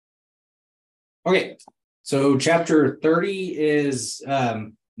Okay, so chapter 30 is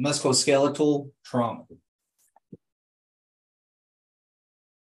musculoskeletal trauma.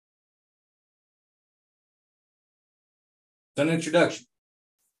 So an introduction.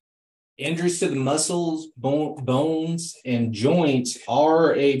 Injuries to the muscles, bones, and joints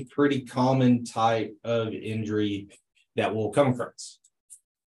are a pretty common type of injury that we'll come across.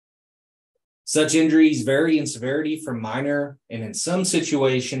 Such injuries vary in severity from minor, and in some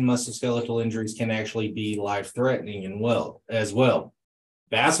situations, musculoskeletal injuries can actually be life-threatening as well.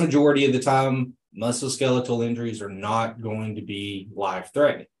 Vast majority of the time, musculoskeletal injuries are not going to be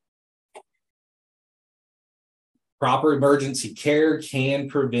life-threatening. Proper emergency care can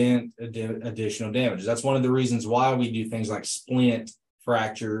prevent additional damage. That's one of the reasons why we do things like splint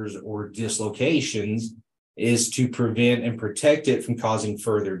fractures or dislocations, is to prevent and protect it from causing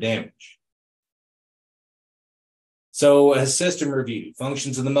further damage. So a system review.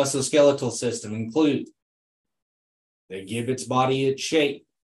 Functions of the musculoskeletal system include: they give its body its shape.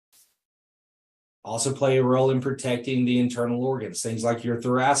 Also play a role in protecting the internal organs. Things like your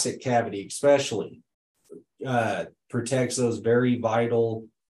thoracic cavity especially protects those very vital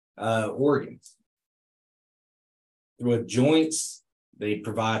organs. With joints, they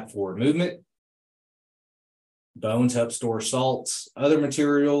provide for movement. Bones help store salts, other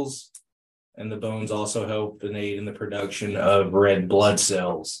materials, and the bones also help and aid in the production of red blood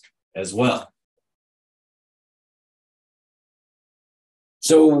cells as well.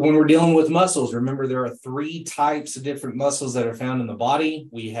 So when we're dealing with muscles, remember there are three types of different muscles that are found in the body.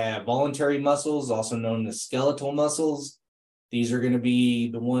 We have voluntary muscles, also known as skeletal muscles. These are going to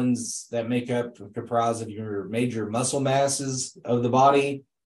be the ones that make up and comprise of your major muscle masses of the body,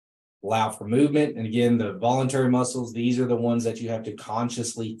 allow for movement. And again, the voluntary muscles, these are the ones that you have to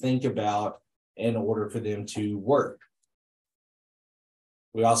consciously think about in order for them to work.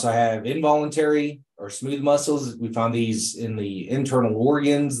 We also have involuntary or smooth muscles. We found these in the internal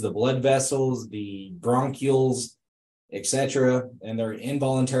organs, the blood vessels, the bronchioles, etc. And they're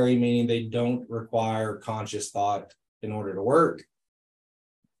involuntary, meaning they don't require conscious thought in order to work.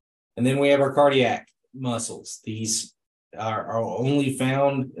 And then we have our cardiac muscles. These are only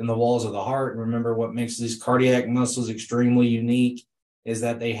found in the walls of the heart. And remember, what makes these cardiac muscles extremely unique is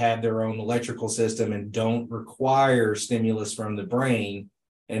that they have their own electrical system and don't require stimulus from the brain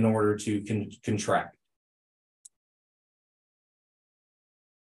in order to contract.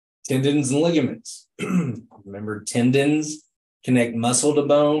 Tendons and ligaments. Remember, tendons connect muscle to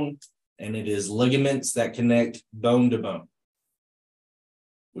bone, and it is ligaments that connect bone to bone.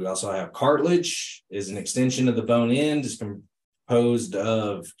 We also have cartilage, is an extension of the bone end, is composed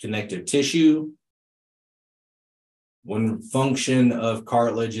of connective tissue. One function of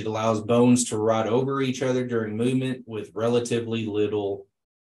cartilage, it allows bones to ride over each other during movement with relatively little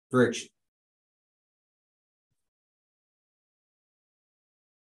friction.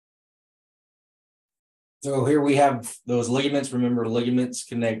 So here we have those ligaments. Remember, ligaments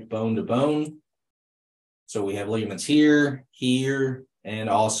connect bone to bone. So we have ligaments here, here, and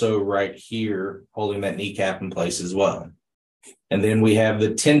also right here, holding that kneecap in place as well. And then we have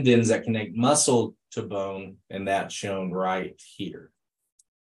the tendons that connect muscle to bone, and that's shown right here.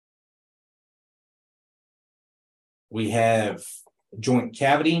 We have joint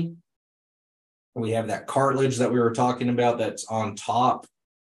cavity. We have that cartilage that we were talking about that's on top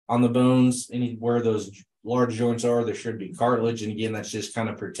on the bones. Anywhere those large joints are, there should be cartilage. And again, that's just kind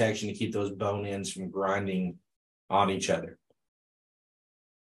of protection to keep those bone ends from grinding on each other.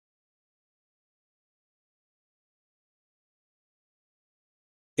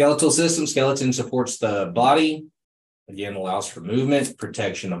 Skeletal system. Skeleton supports the body. Again, allows for movement,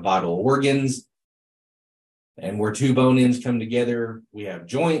 protection of vital organs. And where two bone ends come together, we have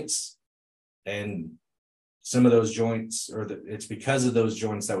joints. And some of those joints, it's because of those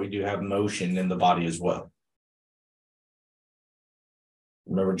joints that we do have motion in the body as well.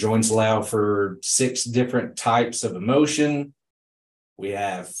 Remember, joints allow for 6 different types of motion. We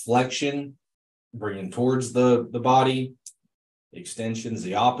have flexion, bringing towards the body. Extension is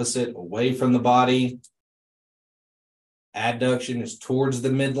the opposite, away from the body. Adduction is towards the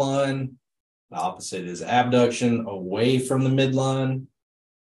midline. The opposite is abduction, away from the midline.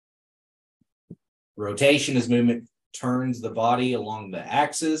 Rotation is movement turns the body along the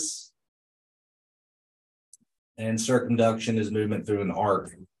axis. And circumduction is movement through an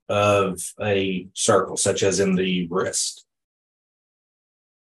arc of a circle, such as in the wrist.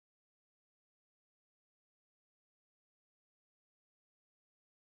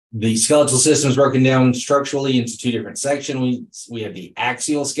 The skeletal system is broken down structurally into 2 different sections. We have the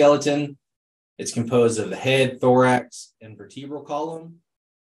axial skeleton. It's composed of the head, thorax, and vertebral column.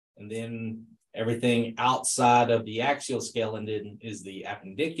 And then Everything outside of the axial skeleton is the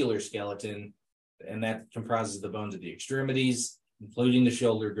appendicular skeleton, and that comprises the bones of the extremities, including the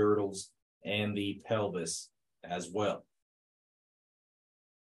shoulder girdles and the pelvis as well.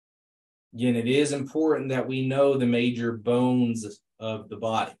 Again, it is important that we know the major bones of the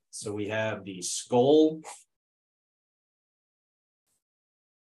body. So we have the skull,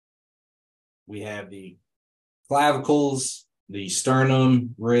 we have the clavicles, the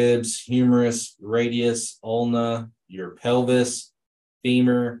sternum, ribs, humerus, radius, ulna, your pelvis,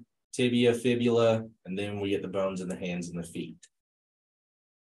 femur, tibia, fibula, and then we get the bones in the hands and the feet.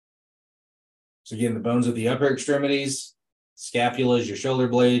 So again, the bones of the upper extremities, scapula is your shoulder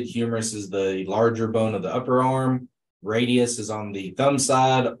blade, humerus is the larger bone of the upper arm, radius is on the thumb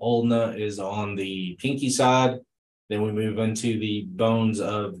side, ulna is on the pinky side. Then we move into the bones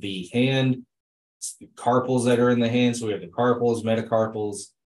of the hand, the carpals that are in the hand. So we have the carpals, metacarpals,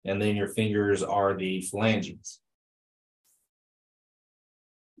 and then your fingers are the phalanges.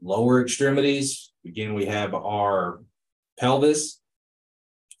 Lower extremities, again, we have our pelvis,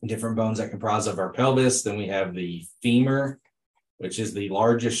 different bones that comprise of our pelvis. Then we have the femur, which is the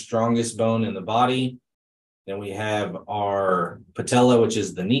largest, strongest bone in the body. Then we have our patella, which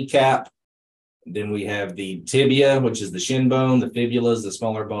is the kneecap. Then we have the tibia, which is the shin bone. The fibula is the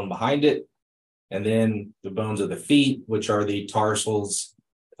smaller bone behind it. And then the bones of the feet, which are the tarsals,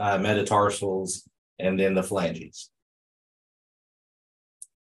 metatarsals, and then the phalanges.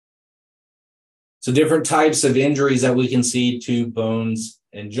 So different types of injuries that we can see to bones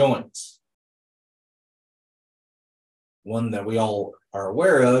and joints. One that we all are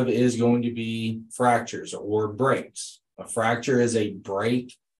aware of is going to be fractures or breaks. A fracture is a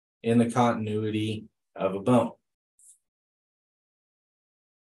break in the continuity of a bone.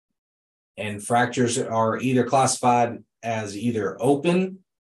 And fractures are either classified as either open,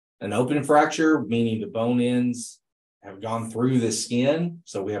 an open fracture, meaning the bone ends have gone through the skin.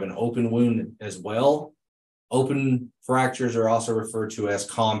 So we have an open wound as well. Open fractures are also referred to as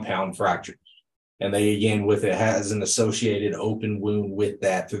compound fractures. And they, again, with it has an associated open wound with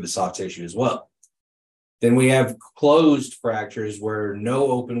that through the soft tissue as well. Then we have closed fractures where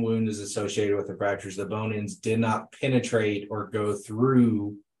no open wound is associated with the fractures. The bone ends did not penetrate or go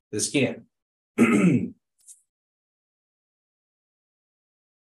through the skin.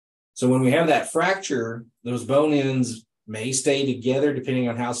 So when we have that fracture, those bone ends may stay together depending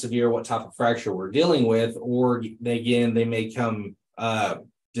on how severe, what type of fracture we're dealing with, or they may become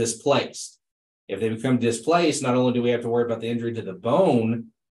displaced. If they become displaced, not only do we have to worry about the injury to the bone,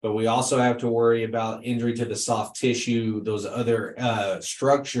 but we also have to worry about injury to the soft tissue, those other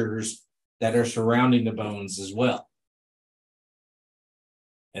structures that are surrounding the bones as well.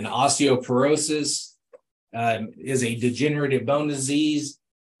 And osteoporosis is a degenerative bone disease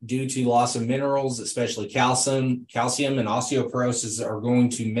due to loss of minerals, especially calcium. Calcium and osteoporosis are going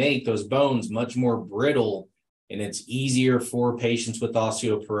to make those bones much more brittle, and it's easier for patients with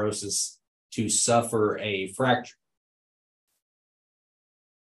osteoporosis to suffer a fracture.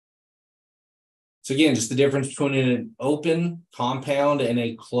 So again, just the difference between an open, compound, and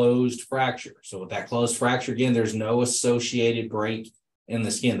a closed fracture. So with that closed fracture, again, there's no associated break in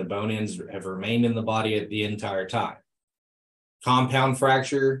the skin. The bone ends have remained in the body at the entire time. Compound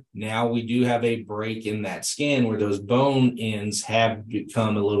fracture, now we do have a break in that skin where those bone ends have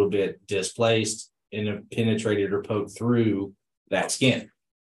become a little bit displaced and have penetrated or poked through that skin.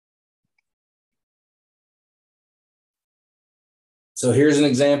 So here's an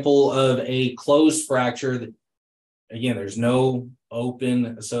example of a closed fracture. That, again, there's no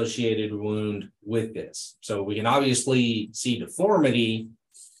open associated wound with this. So we can obviously see deformity.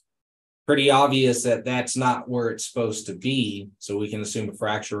 Pretty obvious that that's not where it's supposed to be. So we can assume a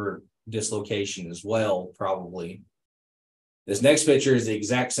fracture dislocation as well, probably. This next picture is the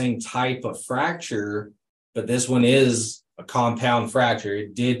exact same type of fracture, but this one is a compound fracture.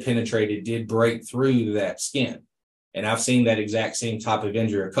 It did penetrate, it did break through that skin. And I've seen that exact same type of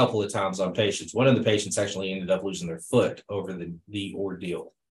injury a couple of times on patients. One of the patients actually ended up losing their foot over the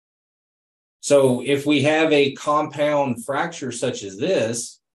ordeal. So if we have a compound fracture such as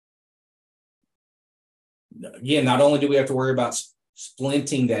this, again, not only do we have to worry about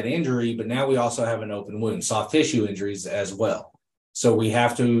splinting that injury, but now we also have an open wound, soft tissue injuries as well. So we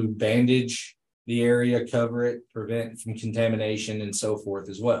have to bandage the area, cover it, prevent from contamination and so forth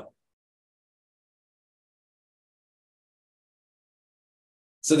as well.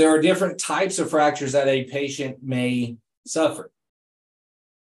 So there are different types of fractures that a patient may suffer.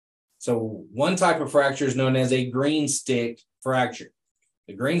 So one type of fracture is known as a green stick fracture.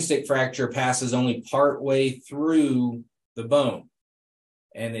 The green stick fracture passes only part way through the bone.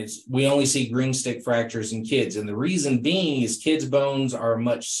 And we only see green stick fractures in kids. And the reason being is kids' bones are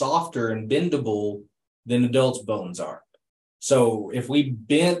much softer and bendable than adults' bones are. So if we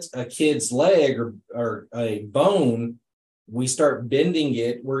bent a kid's leg or a bone, we start bending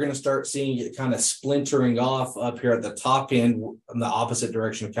it, we're going to start seeing it kind of splintering off up here at the top end in the opposite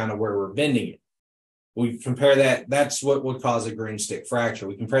direction of kind of where we're bending it. We compare that, that's what would cause a green stick fracture.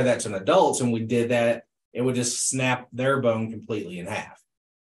 We compare that to an adult, and we did that, it would just snap their bone completely in half.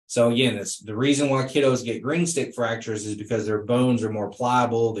 So again, it's the reason why kiddos get green stick fractures is because their bones are more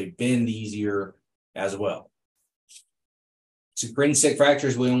pliable, they bend easier as well. So green stick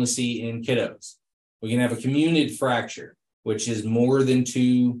fractures we only see in kiddos. We can have a comminuted fracture, which is more than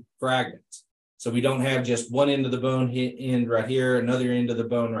 2 fragments. So we don't have just one end of the bone end right here, another end of the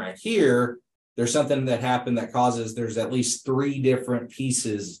bone right here. There's something that happened that causes there's at least 3 different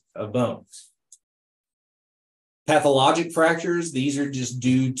pieces of bones. Pathologic fractures, these are just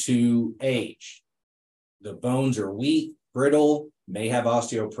due to age. The bones are weak, brittle, may have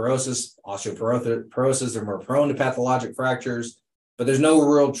osteoporosis. Osteoporosis are more prone to pathologic fractures, but there's no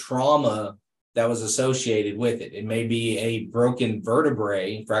real trauma that was associated with it. It may be a broken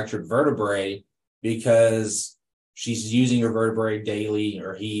vertebrae, fractured vertebrae, because she's using her vertebrae daily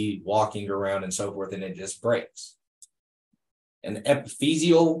or he walking around and so forth, and it just breaks. An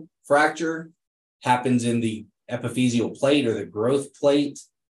epiphyseal fracture happens in the epiphyseal plate or the growth plate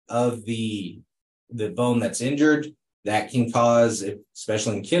of the bone that's injured. That can cause,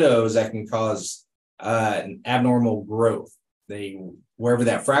 especially in kiddos, that can cause an abnormal growth. Wherever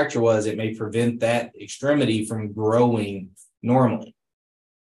that fracture was, it may prevent that extremity from growing normally.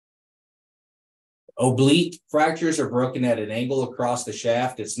 Oblique fractures are broken at an angle across the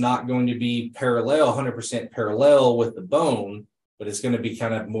shaft. It's not going to be 100% parallel with the bone, but it's going to be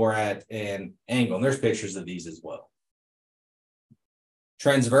kind of more at an angle. And there's pictures of these as well.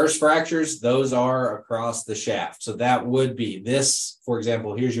 Transverse fractures, those are across the shaft. So that would be this, for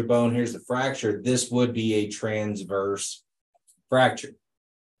example, here's your bone, here's the fracture. This would be a transverse fracture.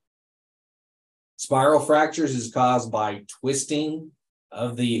 Spiral fractures is caused by twisting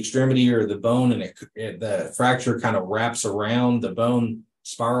of the extremity or the bone, and the fracture kind of wraps around the bone.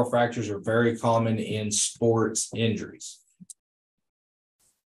 Spiral fractures are very common in sports injuries.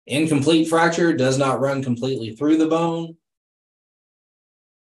 Incomplete fracture does not run completely through the bone.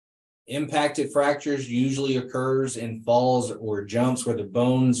 Impacted fractures usually occurs in falls or jumps where the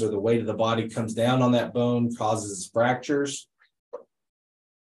bones or the weight of the body comes down on that bone, causes fractures.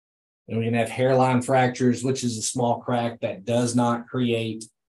 And we can have hairline fractures, which is a small crack that does not create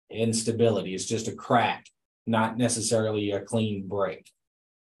instability. It's just a crack, not necessarily a clean break.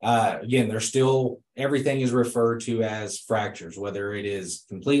 Again, everything is referred to as fractures, whether it is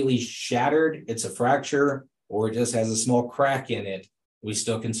completely shattered, it's a fracture, or it just has a small crack in it, we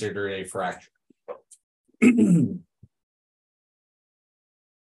still consider it a fracture.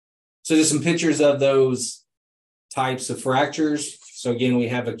 So just some pictures of those types of fractures. So again, we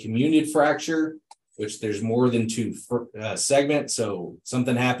have a comminuted fracture, which there's more than 2 segments. So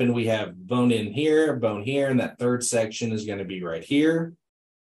something happened, we have bone in here, bone here, and that third section is going to be right here.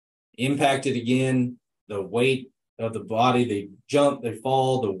 Impacted, again, the weight of the body, they jump, they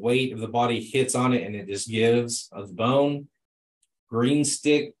fall, the weight of the body hits on it, and it just gives a bone. Green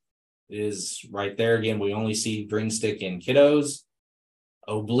stick is right there. Again, we only see green stick in kiddos.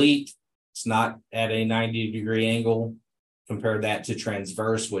 Oblique, it's not at a 90-degree angle. Compare that to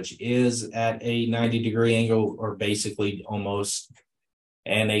transverse, which is at a 90-degree angle, or basically almost,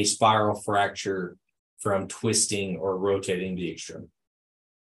 and a spiral fracture from twisting or rotating the extremity.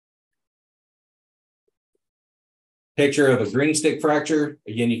 Picture of a green stick fracture.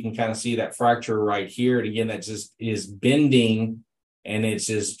 Again, you can kind of see that fracture right here. And again, that just is bending, and it's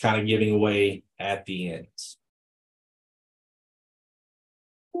just kind of giving away at the ends.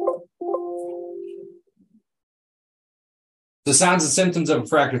 The signs and symptoms of a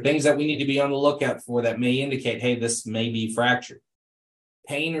fracture, things that we need to be on the lookout for that may indicate, hey, this may be fractured.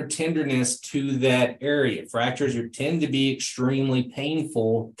 Pain or tenderness to that area. Fractures tend to be extremely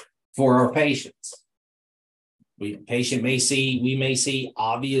painful for our patients. We may see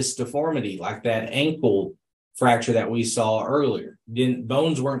obvious deformity, like that ankle fracture that we saw earlier.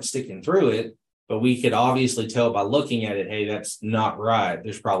 Bones weren't sticking through it, but we could obviously tell by looking at it, hey, that's not right.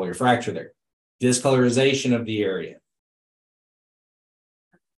 There's probably a fracture there. Discolorization of the area.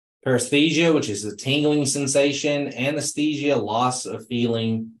 Paresthesia, which is a tingling sensation. Anesthesia, loss of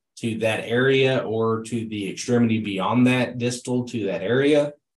feeling to that area or to the extremity beyond that, distal to that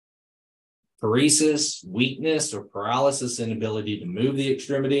area. Paresis, weakness or paralysis, inability to move the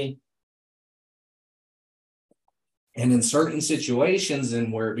extremity. And in certain situations,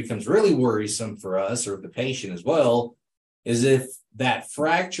 and where it becomes really worrisome for us or the patient as well, is if that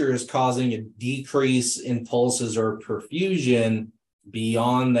fracture is causing a decrease in pulses or perfusion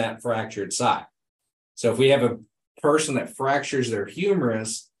beyond that fractured site. So if we have a person that fractures their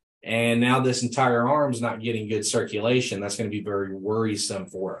humerus and now this entire arm's not getting good circulation, that's going to be very worrisome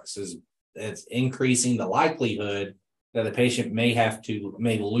for us. It's increasing the likelihood that the patient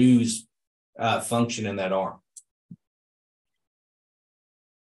may lose function in that arm.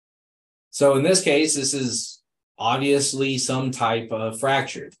 So in this case, this is obviously some type of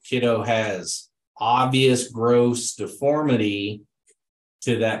fracture. The kiddo has obvious gross deformity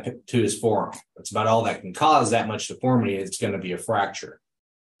to his forearm. That's about all that can cause that much deformity. It's going to be a fracture.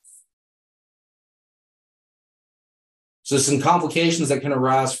 So some complications that can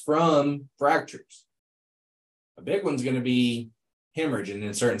arise from fractures. A big one's going to be hemorrhage, and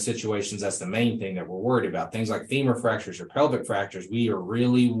in certain situations, that's the main thing that we're worried about. Things like femur fractures or pelvic fractures, we are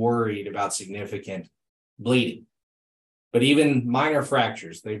really worried about significant bleeding. But even minor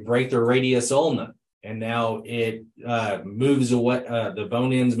fractures, they break the radius ulna, and now it moves away, the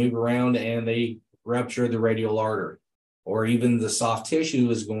bone ends move around and they rupture the radial artery. Or even the soft tissue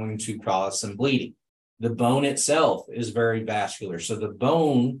is going to cause some bleeding. The bone itself is very vascular, so the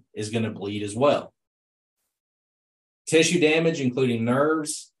bone is going to bleed as well. Tissue damage, including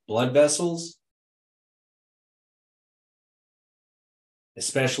nerves, blood vessels,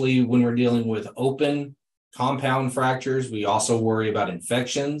 especially when we're dealing with open compound fractures. We also worry about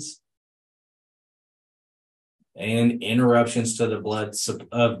infections and interruptions to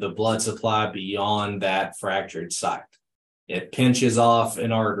the blood supply beyond that fractured site. It pinches off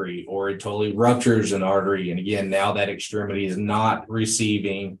an artery or it totally ruptures an artery. And again, now that extremity is not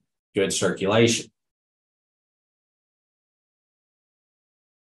receiving good circulation.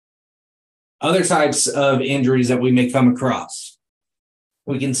 Other types of injuries that we may come across.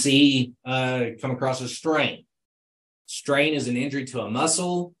 We can come across a strain. Strain is an injury to a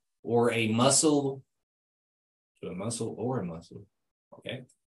muscle or a muscle, okay,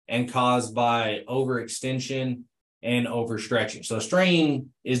 and caused by overextension and overstretching. So a strain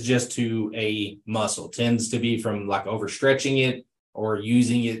is just to a muscle, tends to be from like overstretching it or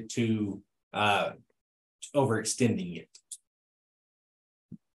using it to overextending it.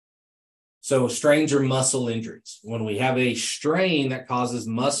 So strains are muscle injuries. When we have a strain that causes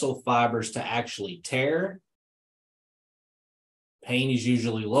muscle fibers to actually tear, pain is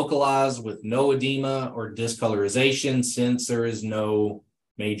usually localized with no edema or discolorization since there is no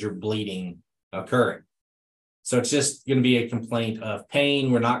major bleeding occurring. So it's just going to be a complaint of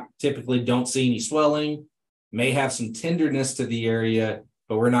pain. We're not typically don't see any swelling, may have some tenderness to the area,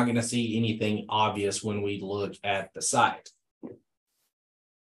 but we're not going to see anything obvious when we look at the site.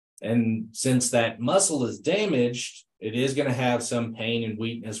 And since that muscle is damaged, it is going to have some pain and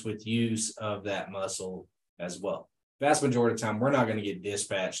weakness with use of that muscle as well. Vast majority of the time, we're not going to get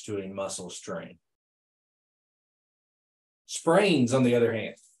dispatched to a muscle strain. Sprains, on the other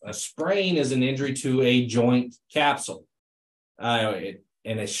hand, a sprain is an injury to a joint capsule. And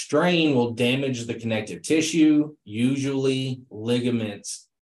a strain will damage the connective tissue, usually ligaments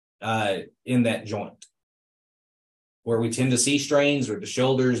in that joint. Where we tend to see strains are the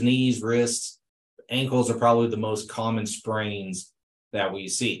shoulders, knees, wrists, ankles are probably the most common sprains that we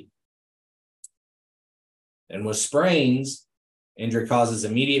see. And with sprains, injury causes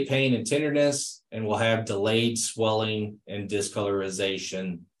immediate pain and tenderness and will have delayed swelling and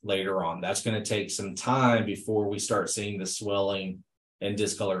discolorization later on. That's going to take some time before we start seeing the swelling and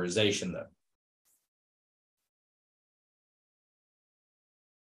discolorization though.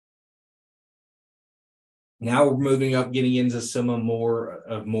 Now we're moving up, getting into some more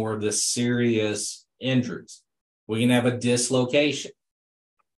of the serious injuries. We can have a dislocation.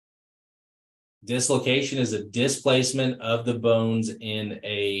 Dislocation is a displacement of the bones in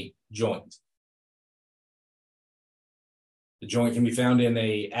a joint. The joint can be found in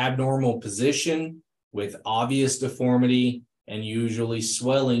an abnormal position with obvious deformity and usually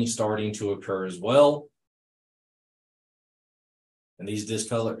swelling starting to occur as well. And these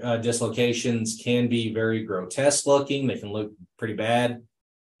dislocations can be very grotesque looking. They can look pretty bad.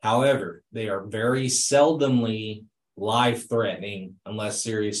 However, they are very seldomly life-threatening unless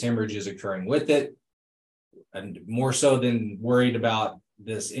serious hemorrhage is occurring with it. And more so than worried about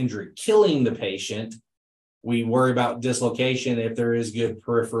this injury killing the patient, we worry about dislocation if there is good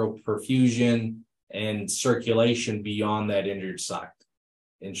peripheral perfusion and circulation beyond that injured site,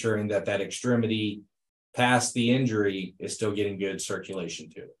 ensuring that that extremity past the injury is still getting good circulation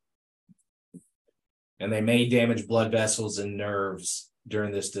to it. And they may damage blood vessels and nerves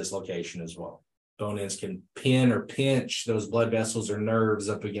during this dislocation as well. Bone ends can pin or pinch those blood vessels or nerves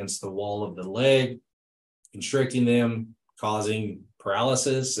up against the wall of the leg, constricting them, causing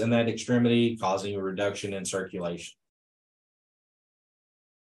paralysis in that extremity, causing a reduction in circulation.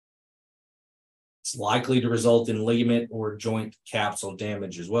 It's likely to result in ligament or joint capsule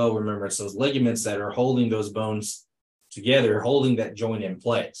damage as well. Remember, it's those ligaments that are holding those bones together, holding that joint in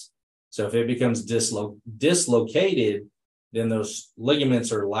place. So if it becomes dislocated, then those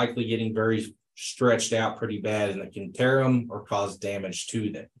ligaments are likely getting very stretched out pretty bad, and it can tear them or cause damage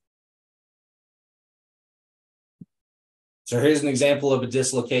to them. So here's an example of a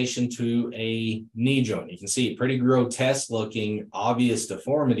dislocation to a knee joint. You can see pretty grotesque looking, obvious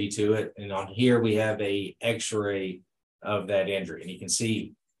deformity to it. And on here we have a x-ray of that injury. And you can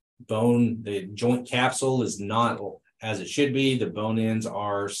see the joint capsule is not as it should be. The bone ends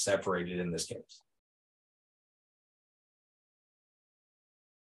are separated in this case.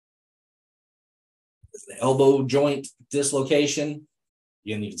 The elbow joint dislocation.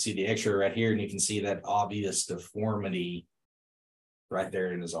 Again, you can see the x-ray right here, and you can see that obvious deformity right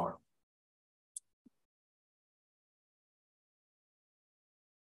there in his arm.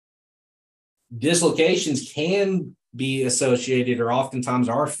 Dislocations can be associated, or oftentimes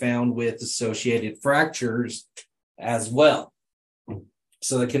are found with, associated fractures as well.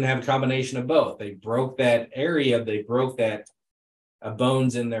 So they can have a combination of both. They broke that area, they broke that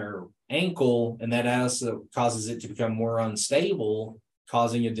bones in their ankle, and that also causes it to become more unstable,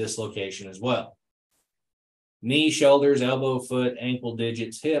 causing a dislocation as well. Knee, shoulders, elbow, foot, ankle,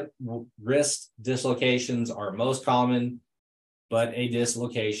 digits, hip, wrist dislocations are most common, but a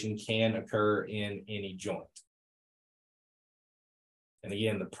dislocation can occur in any joint. And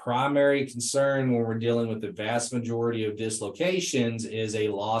again, the primary concern when we're dealing with the vast majority of dislocations is a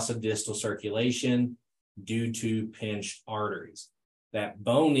loss of distal circulation due to pinched arteries. That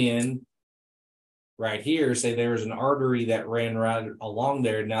bone end right here, say there's an artery that ran right along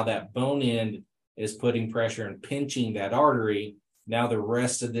there. Now that bone end is putting pressure and pinching that artery. Now the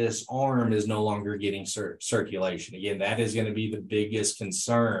rest of this arm is no longer getting circulation. Again, that is going to be the biggest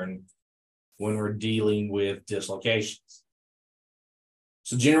concern when we're dealing with dislocations.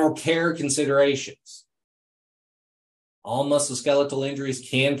 So general care considerations. All musculoskeletal injuries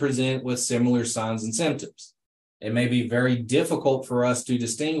can present with similar signs and symptoms. It may be very difficult for us to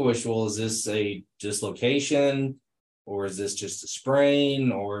distinguish, well, is this a dislocation, or is this just a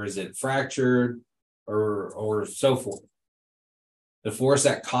sprain, or is it fractured, or so forth. The force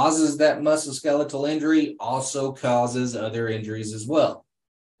that causes that musculoskeletal injury also causes other injuries as well.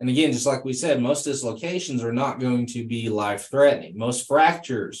 And again, just like we said, most dislocations are not going to be life-threatening. Most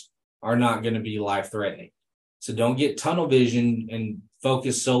fractures are not going to be life-threatening. So don't get tunnel vision and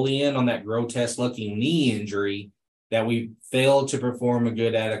focus solely in on that grotesque-looking knee injury that we failed to perform a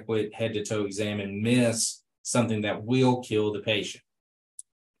good, adequate head-to-toe exam and miss something that will kill the patient.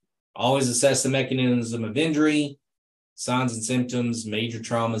 Always assess the mechanism of injury, signs and symptoms, major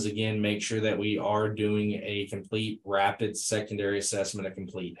traumas. Again, make sure that we are doing a complete rapid secondary assessment, a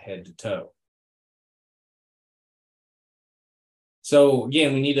complete head-to-toe. So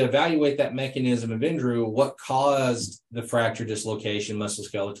again, we need to evaluate that mechanism of injury. What caused the fracture, dislocation,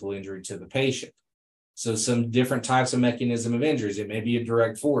 musculoskeletal injury to the patient? So some different types of mechanism of injuries. It may be a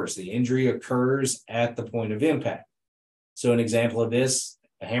direct force. The injury occurs at the point of impact. So an example of this,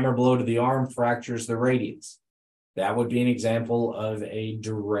 a hammer blow to the arm fractures the radius. That would be an example of a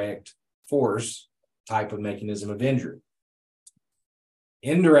direct force type of mechanism of injury.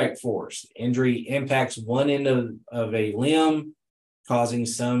 Indirect force. Injury impacts one end of a limb, causing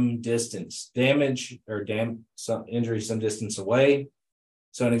some distance damage or some injury some distance away.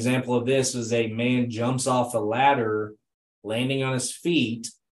 So an example of this is a man jumps off a ladder, landing on his feet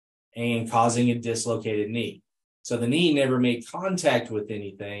and causing a dislocated knee. So the knee never made contact with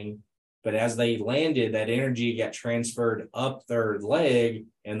anything, but as they landed, that energy got transferred up their leg,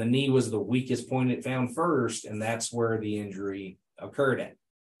 and the knee was the weakest point it found first, and that's where the injury occurred at.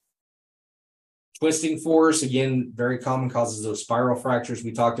 Twisting force, again, very common, causes those spiral fractures.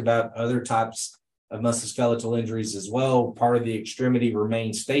 We talked about other types of musculoskeletal injuries as well. Part of the extremity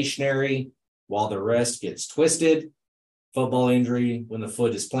remains stationary while the rest gets twisted. Football injury, when the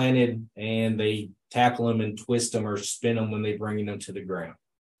foot is planted and they tackle them and twist them or spin them when they bring them to the ground.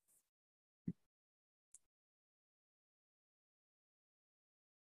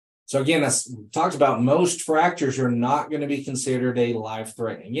 So again, as we talked about, most fractures are not going to be considered a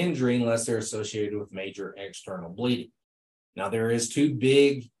life-threatening injury unless they're associated with major external bleeding. Now, there is two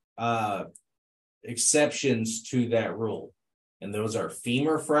big exceptions to that rule, and those are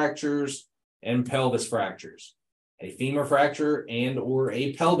femur fractures and pelvis fractures. A femur fracture and or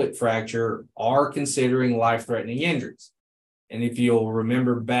a pelvic fracture are considering life-threatening injuries. And if you'll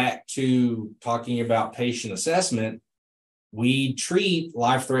remember back to talking about patient assessment, we treat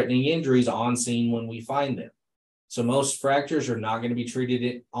life-threatening injuries on scene when we find them. So most fractures are not going to be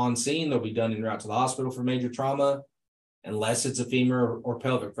treated on scene. They'll be done en route to the hospital for major trauma, unless it's a femur or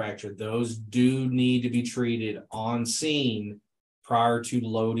pelvic fracture. Those do need to be treated on scene prior to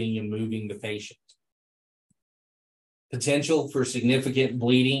loading and moving the patient. Potential for significant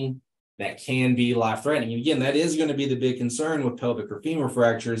bleeding that can be life-threatening. And again, that is going to be the big concern with pelvic or femur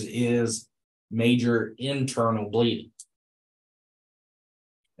fractures is major internal bleeding.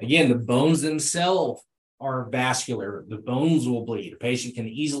 Again, the bones themselves are vascular. The bones will bleed. A patient can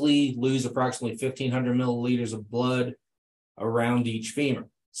easily lose approximately 1,500 milliliters of blood around each femur.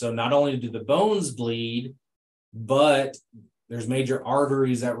 So not only do the bones bleed, but there's major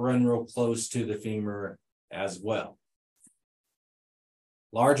arteries that run real close to the femur as well.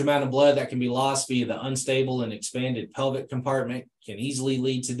 Large amount of blood that can be lost via the unstable and expanded pelvic compartment can easily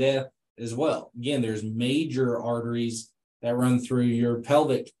lead to death as well. Again, there's major arteries that run through your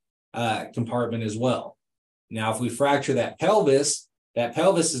pelvic compartment as well. Now, if we fracture that pelvis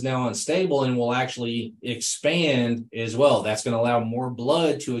is now unstable and will actually expand as well. That's going to allow more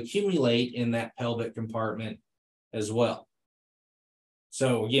blood to accumulate in that pelvic compartment as well.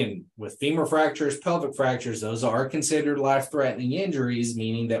 So again, with femur fractures, pelvic fractures, those are considered life-threatening injuries,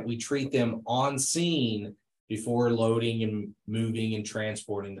 meaning that we treat them on scene before loading and moving and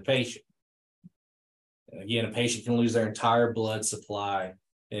transporting the patient. Again, a patient can lose their entire blood supply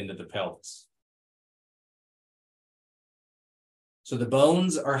into the pelvis. So the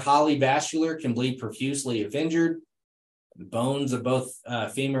bones are highly vascular, can bleed profusely if injured. The bones of both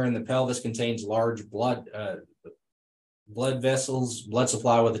femur and the pelvis contains large blood vessels, blood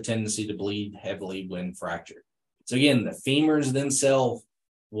supply with a tendency to bleed heavily when fractured. So again, the femurs themselves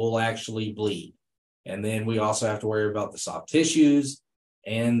will actually bleed. And then we also have to worry about the soft tissues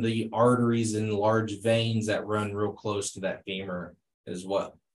and the arteries and large veins that run real close to that femur as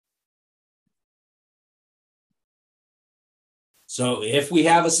well. So if we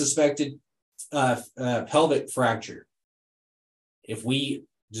have a suspected pelvic fracture, if we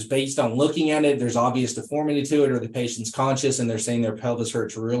just based on looking at it, there's obvious deformity to it, or the patient's conscious and they're saying their pelvis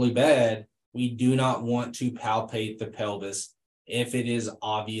hurts really bad, we do not want to palpate the pelvis if it is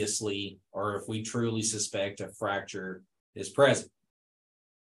obviously, or if we truly suspect a fracture is present.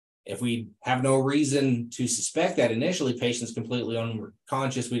 If we have no reason to suspect that initially, patient's completely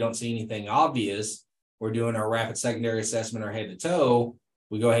unconscious, we don't see anything obvious, we're doing our rapid secondary assessment or head to toe,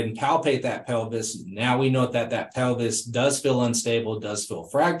 we go ahead and palpate that pelvis. Now we know that that pelvis does feel unstable, does feel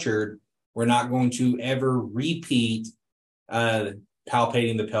fractured. We're not going to ever repeat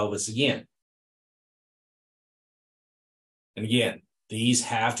palpating the pelvis again. And again, these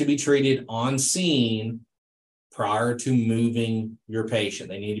have to be treated on scene prior to moving your patient.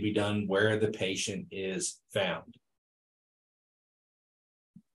 They need to be done where the patient is found.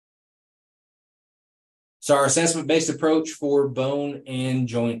 So our assessment-based approach for bone and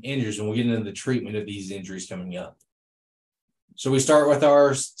joint injuries, and we'll get into the treatment of these injuries coming up. So we start with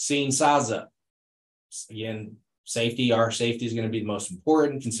our scene size up. Again, safety, our safety is going to be the most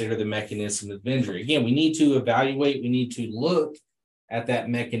important. Consider the mechanism of injury. Again, we need to evaluate, we need to look at that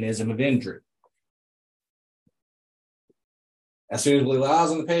mechanism of injury. As soon as we lay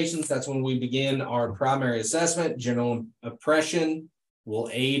eyes on the patients, that's when we begin our primary assessment. General impression will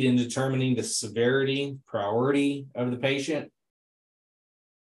aid in determining the severity, priority of the patient.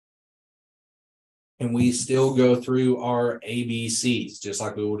 And we still go through our ABCs, just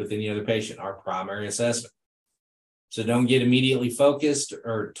like we would with any other patient, our primary assessment. So don't get immediately focused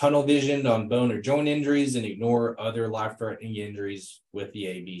or tunnel visioned on bone or joint injuries and ignore other life-threatening injuries with the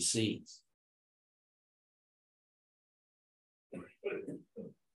ABCs.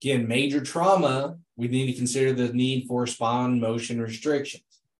 Again, major trauma, we need to consider the need for spine motion restrictions.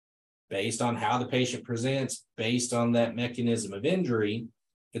 Based on how the patient presents, based on that mechanism of injury,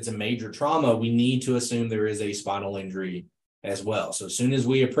 if it's a major trauma, we need to assume there is a spinal injury as well. So as soon as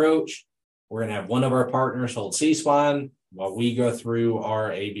we approach, we're going to have one of our partners hold C-spine while we go through our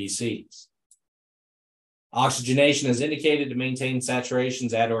ABCs. Oxygenation is indicated to maintain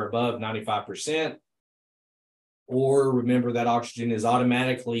saturations at or above 95%. Or remember that oxygen is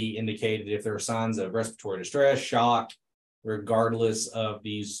automatically indicated if there are signs of respiratory distress, shock, regardless of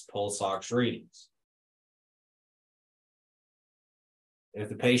these pulse ox readings. If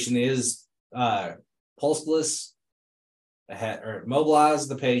the patient is pulseless, or mobilize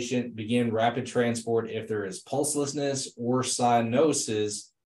the patient, begin rapid transport if there is pulselessness or cyanosis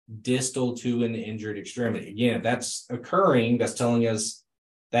distal to an injured extremity. Again, if that's occurring, that's telling us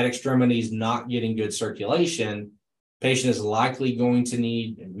that extremity is not getting good circulation. Patient is likely going to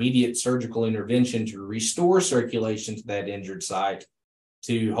need immediate surgical intervention to restore circulation to that injured site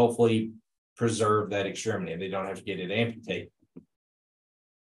to hopefully preserve that extremity. They don't have to get it amputated.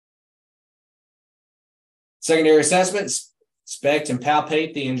 Secondary assessments, inspect and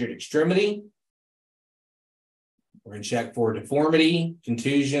palpate the injured extremity. We're going to check for deformity,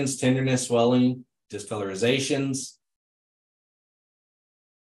 contusions, tenderness, swelling, discolorizations.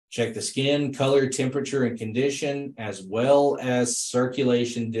 Check the skin, color, temperature, and condition, as well as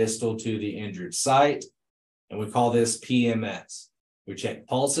circulation distal to the injured site. And we call this PMS. We check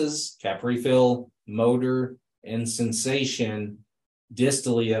pulses, capillary fill, motor, and sensation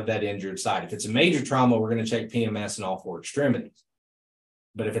distally of that injured site. If it's a major trauma, we're going to check PMS in all four extremities.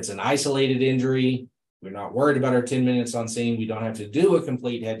 But if it's an isolated injury, we're not worried about our 10 minutes on scene, we don't have to do a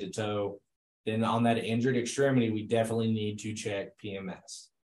complete head to toe, then on that injured extremity, we definitely need to check PMS.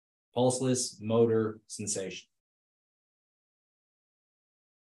 Pulseless, motor, sensation.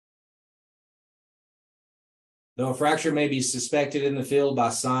 Though a fracture may be suspected in the field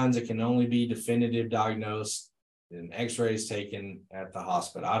by signs, it can only be definitive diagnosed and x-rays taken at the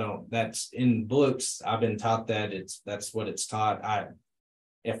hospital. That's in books. I've been taught that that's what it's taught.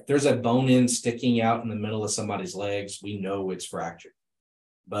 If there's a bone end sticking out in the middle of somebody's legs, we know it's fractured.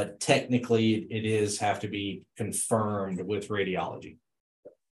 But technically it have to be confirmed with radiology.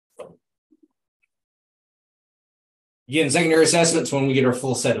 Again, secondary assessments, when we get our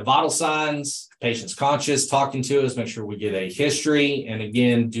full set of vital signs, patient's conscious, talking to us, make sure we get a history. And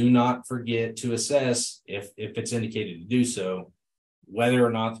again, do not forget to assess, if it's indicated to do so, whether or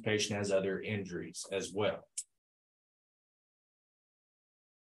not the patient has other injuries as well.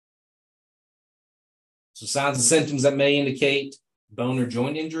 So signs and symptoms that may indicate bone or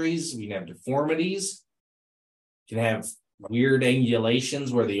joint injuries. We can have deformities. You can have weird angulations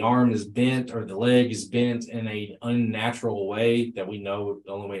where the arm is bent or the leg is bent in an unnatural way that we know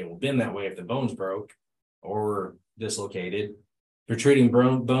the only way it will bend that way if the bone's broke or dislocated. Protruding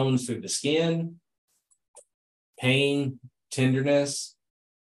bones through the skin, pain, tenderness.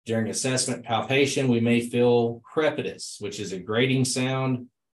 During assessment palpation, we may feel crepitus, which is a grating sound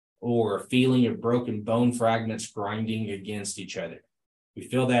or a feeling of broken bone fragments grinding against each other. We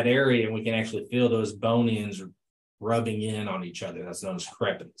feel that area and we can actually feel those bone ends rubbing in on each other. That's known as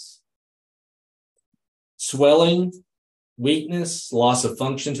crepitus. Swelling, weakness, loss of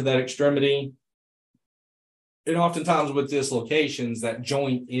function to that extremity. And oftentimes with dislocations, that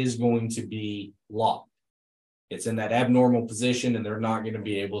joint is going to be locked. It's in that abnormal position and they're not going to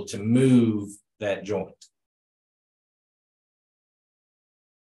be able to move that joint.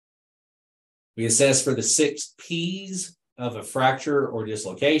 We assess for the 6 P's of a fracture or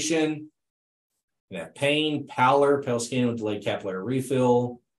dislocation. We have pain, pallor, pale skin with delayed capillary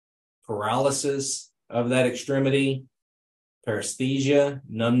refill, paralysis of that extremity, paresthesia,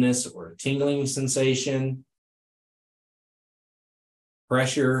 numbness or tingling sensation,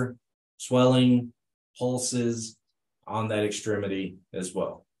 pressure, swelling, pulses on that extremity as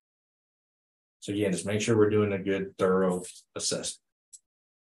well. So again, just make sure we're doing a good, thorough assessment.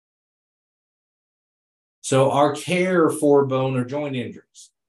 So our care for bone or joint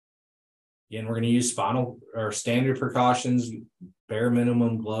injuries. Again, we're going to use spinal or standard precautions, bare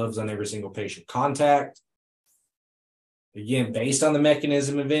minimum gloves on every single patient contact. Again, based on the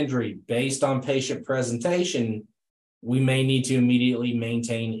mechanism of injury, based on patient presentation, we may need to immediately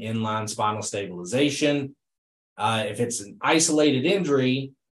maintain inline spinal stabilization. If it's an isolated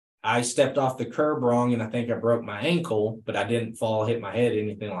injury, I stepped off the curb wrong and I think I broke my ankle, but I didn't fall, hit my head,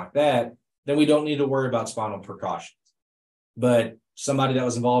 anything like that, then we don't need to worry about spinal precautions. But somebody that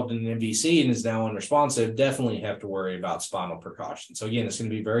was involved in an MVC and is now unresponsive definitely have to worry about spinal precautions. So again, it's going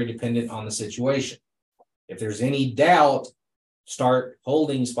to be very dependent on the situation. If there's any doubt, start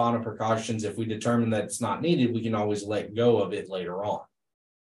holding spinal precautions. If we determine that it's not needed, we can always let go of it later on.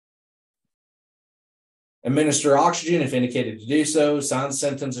 Administer oxygen if indicated to do so. Signs,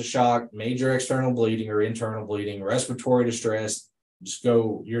 symptoms of shock, major external bleeding or internal bleeding, respiratory distress. Just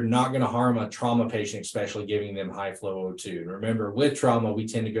go, you're not going to harm a trauma patient, especially giving them high flow O2. And remember, with trauma, we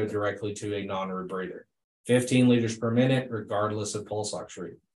tend to go directly to a non-rebreather. 15 liters per minute, regardless of pulse ox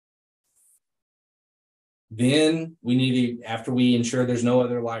rate. Then we need to, after we ensure there's no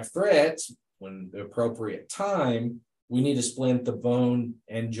other life threats, when the appropriate time, we need to splint the bone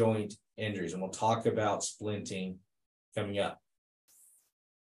and joint injuries. And we'll talk about splinting coming up.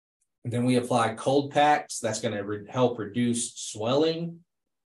 And then we apply cold packs. That's going to help reduce swelling.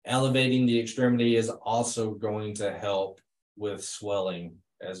 Elevating the extremity is also going to help with swelling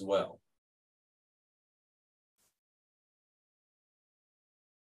as well.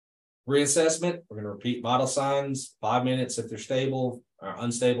 Reassessment, we're going to repeat vital signs, 5 minutes if they're stable, or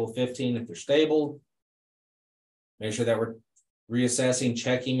unstable, 15 if they're stable. Make sure that we're reassessing,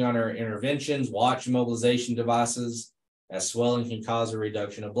 checking on our interventions, watch mobilization devices, as swelling can cause a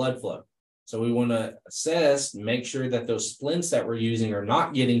reduction of blood flow. So we want to assess, make sure that those splints that we're using are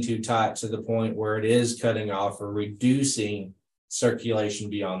not getting too tight to the point where it is cutting off or reducing circulation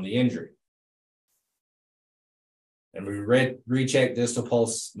beyond the injury. And we recheck distal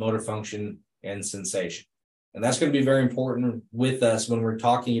pulse, motor function, and sensation. And that's going to be very important with us when we're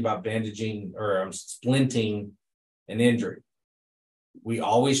talking about bandaging or splinting an injury. We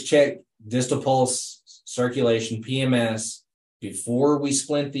always check distal pulse, circulation, PMS before we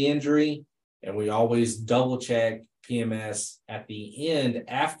splint the injury, and we always double check PMS at the end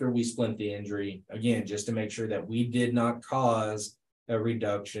after we splint the injury, again, just to make sure that we did not cause a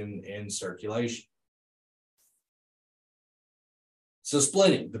reduction in circulation. So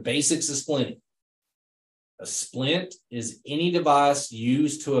splinting, the basics of splinting. A splint is any device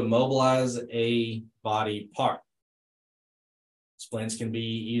used to immobilize a body part. Splints can be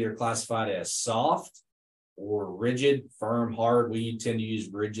either classified as soft or rigid, firm, hard. We tend to use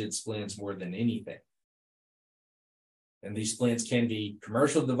rigid splints more than anything. And these splints can be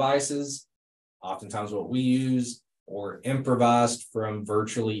commercial devices, oftentimes what we use, or improvised from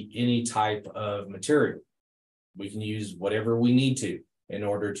virtually any type of material. We can use whatever we need to in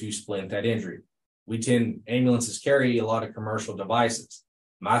order to splint that injury. Ambulances carry a lot of commercial devices.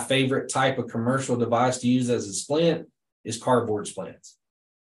 My favorite type of commercial device to use as a splint is cardboard splints.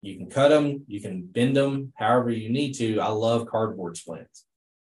 You can cut them, you can bend them however you need to. I love cardboard splints.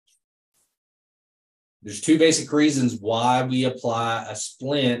 There's two basic reasons why we apply a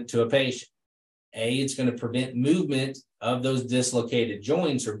splint to a patient. A, it's going to prevent movement of those dislocated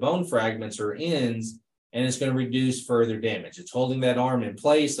joints or bone fragments or ends, and it's going to reduce further damage. It's holding that arm in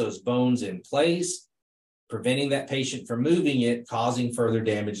place, those bones in place, preventing that patient from moving it, causing further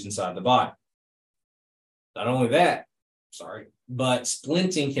damage inside the body. Not only that, but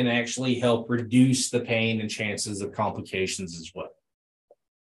splinting can actually help reduce the pain and chances of complications as well.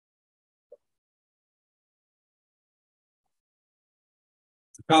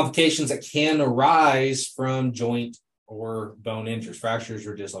 Complications that can arise from joint or bone injuries, fractures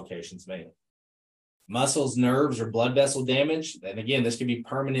or dislocations mainly. Muscles, nerves, or blood vessel damage. And again, this can be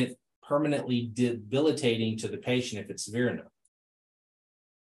permanently debilitating to the patient if it's severe enough.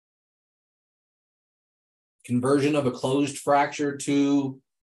 Conversion of a closed fracture to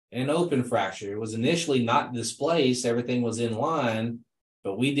an open fracture. It was initially not displaced, everything was in line,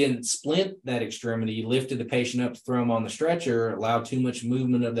 but we didn't splint that extremity, lifted the patient up to throw him on the stretcher, allowed too much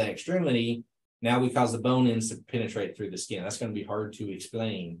movement of that extremity. Now we cause the bone ends to penetrate through the skin. That's going to be hard to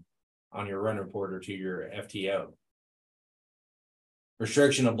explain on your run report or to your FTO.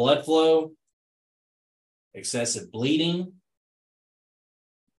 Restriction of blood flow, excessive bleeding,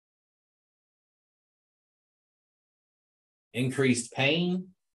 increased pain,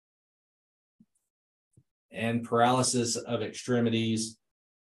 and paralysis of extremities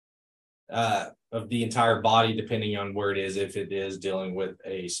of the entire body, depending on where it is, if it is dealing with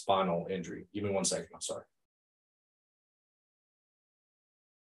a spinal injury. Give me 1 second, I'm sorry.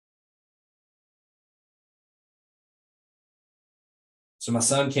 So my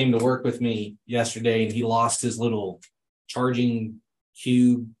son came to work with me yesterday, and he lost his little charging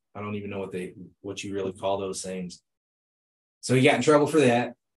cube. I don't even know what you really call those things. So he got in trouble for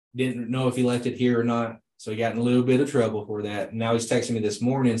that. Didn't know if he left it here or not. So he got in a little bit of trouble for that. And now he's texting me this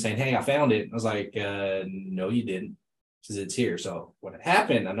morning saying, "Hey, I found it." I was like, "No, you didn't." He says, "It's here." So what had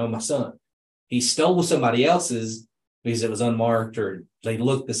happened, I know my son, he stole somebody else's because it was unmarked or they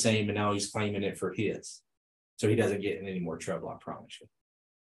looked the same, and now he's claiming it for his. So he doesn't get in any more trouble, I promise you.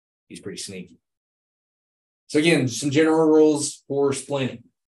 He's pretty sneaky. So again, some general rules for splinting.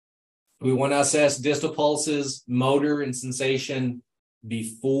 We want to assess distal pulses, motor, and sensation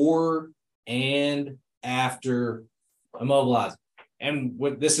before and after immobilizing. And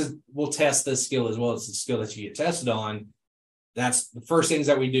what this is, we'll test this skill as well. It's the skill that you get tested on. That's the first things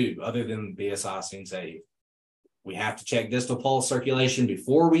that we do, other than BSI and say we have to check distal pulse circulation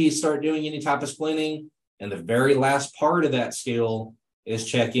before we start doing any type of splinting. And the very last part of that skill is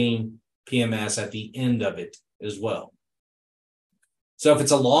checking PMS at the end of it as well. So if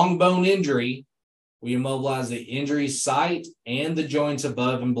it's a long bone injury, we immobilize the injury site and the joints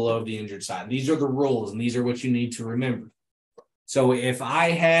above and below the injured site. These are the rules, and these are what you need to remember. So if I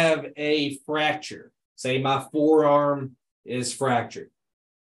have a fracture, say my forearm is fractured,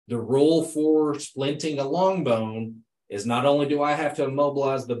 the rule for splinting a long bone is not only do I have to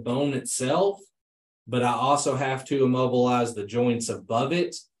immobilize the bone itself, but I also have to immobilize the joints above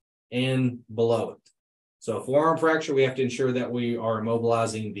it and below it. So a forearm fracture, we have to ensure that we are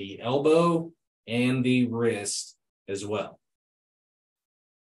immobilizing the elbow and the wrist as well.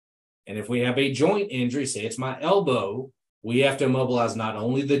 And if we have a joint injury, say it's my elbow, we have to immobilize not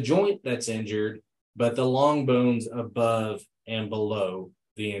only the joint that's injured, but the long bones above and below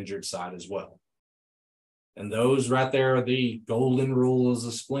the injured side as well. And those right there are the golden rules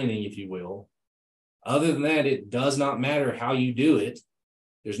of splinting, if you will. Other than that, it does not matter how you do it.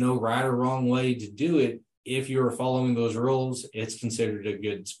 There's no right or wrong way to do it. If you're following those rules, it's considered a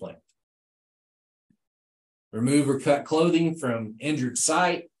good splint. Remove or cut clothing from injured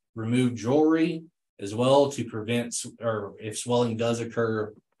site. Remove jewelry as well to prevent, or if swelling does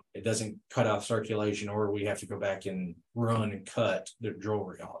occur, it doesn't cut off circulation, or we have to go back and run and cut the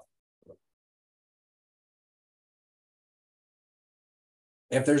jewelry off.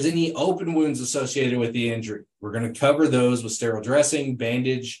 If there's any open wounds associated with the injury, we're going to cover those with sterile dressing,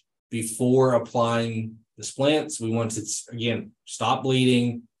 bandage before applying the splints. We want to, again, stop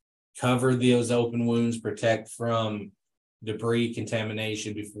bleeding, cover those open wounds, protect from debris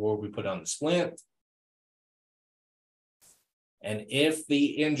contamination before we put on the splint. And if the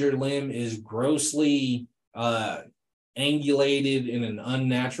injured limb is grossly angulated in an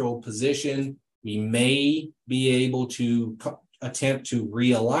unnatural position, we may be able to attempt to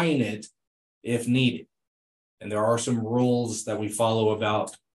realign it if needed. And there are some rules that we follow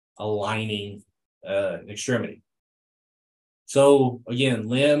about aligning an extremity. So again,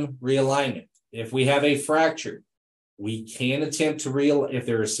 limb realignment. If we have a fracture, we can attempt to if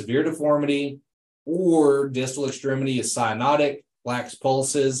there is severe deformity or distal extremity is cyanotic, lacks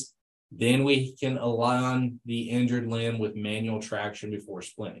pulses, then we can align the injured limb with manual traction before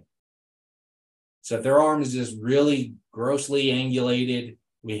splinting. So if their arm is just really grossly angulated,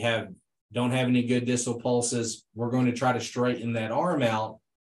 we don't have any good distal pulses, we're going to try to straighten that arm out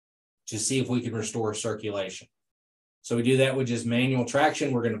to see if we can restore circulation. So we do that with just manual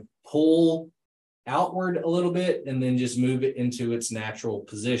traction. We're going to pull outward a little bit and then just move it into its natural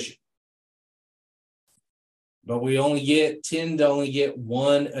position. But we tend to only get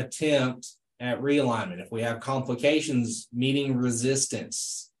one attempt at realignment. If we have complications, meeting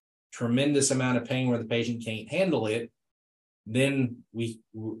resistance, tremendous amount of pain where the patient can't handle it, then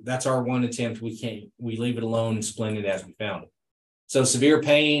that's our one attempt. We leave it alone and splint it as we found it. So severe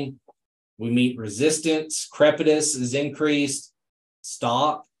pain, we meet resistance, crepitus is increased,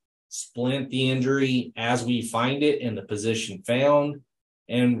 stop, splint the injury as we find it in the position found,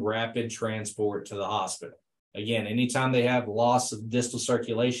 and rapid transport to the hospital. Again, anytime they have loss of distal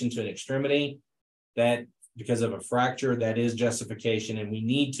circulation to an extremity, that because of a fracture, that is justification, and we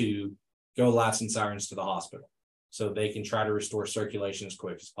need to go lights and sirens to the hospital so they can try to restore circulation as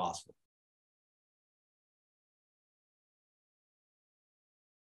quick as possible.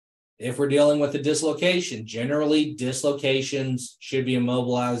 If we're dealing with a dislocation, generally dislocations should be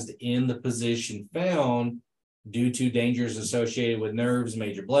immobilized in the position found due to dangers associated with nerves,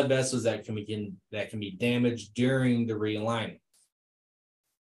 major blood vessels that can be damaged during the realignment.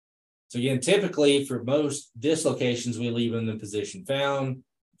 So again, typically for most dislocations, we leave them in the position found.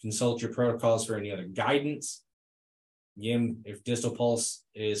 Consult your protocols for any other guidance. Again, if distal pulse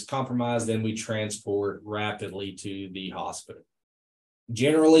is compromised, then we transport rapidly to the hospital.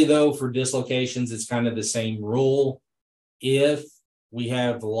 Generally, though, for dislocations, it's kind of the same rule. If we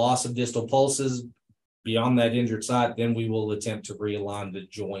have the loss of distal pulses beyond that injured site, then we will attempt to realign the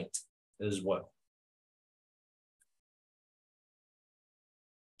joint as well.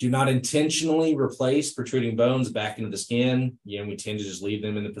 Do not intentionally replace protruding bones back into the skin. Again, we tend to just leave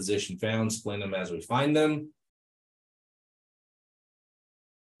them in the position found, splint them as we find them.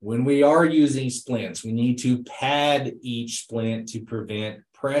 When we are using splints, we need to pad each splint to prevent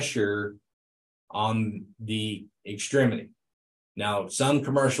pressure on the extremity. Now, some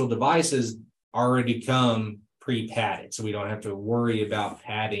commercial devices already come pre-padded, so we don't have to worry about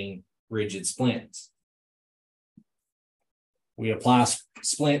padding rigid splints. We apply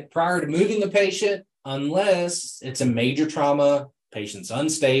splint prior to moving the patient unless it's a major trauma, patient's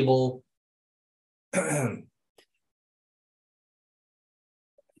unstable.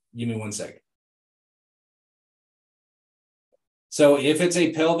 Give me 1 second. So if it's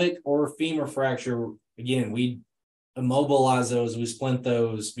a pelvic or femur fracture, again, we immobilize those, we splint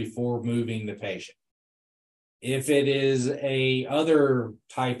those before moving the patient. If it is a other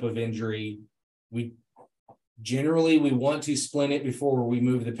type of injury, we want to splint it before we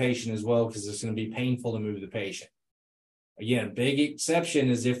move the patient as well, because it's going to be painful to move the patient. Again, big exception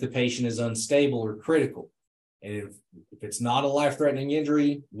is if the patient is unstable or critical. And if it's not a life-threatening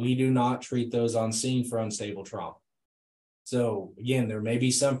injury, we do not treat those on scene for unstable trauma. So again, there may be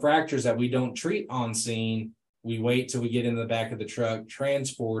some fractures that we don't treat on scene. We wait till we get in the back of the truck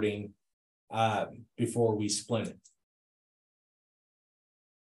transporting before we splint it.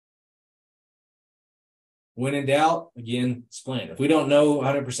 When in doubt, again, splint. If we don't know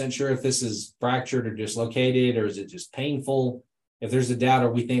 100% sure if this is fractured or dislocated, or is it just painful, if there's a doubt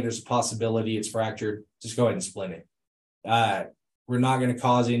or we think there's a possibility it's fractured, just go ahead and splint it. We're not going to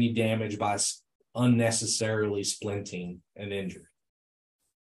cause any damage by unnecessarily splinting an injury.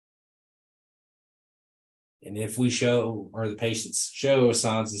 And if we show, or the patients show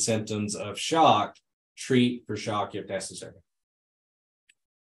signs and symptoms of shock, treat for shock if necessary.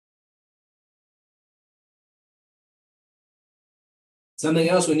 Something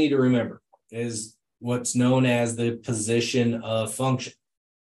else we need to remember is what's known as the position of function.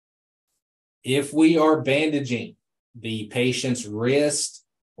 If we are bandaging the patient's wrist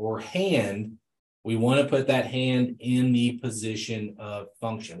or hand, we want to put that hand in the position of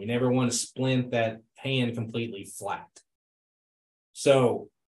function. We never want to splint that hand completely flat. So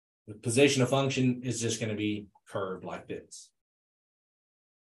the position of function is just going to be curved like this.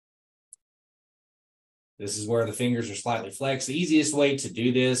 This is where the fingers are slightly flexed. The easiest way to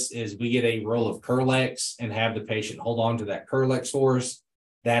do this is we get a roll of Kerlix and have the patient hold on to that Kerlix for us.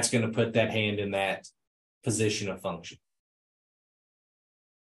 That's going to put that hand in that position of function.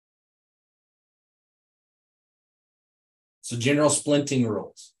 So general splinting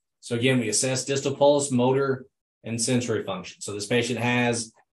rules. So again, we assess distal pulse, motor, and sensory function. So this patient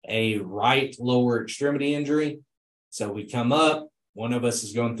has a right lower extremity injury. So we come up, one of us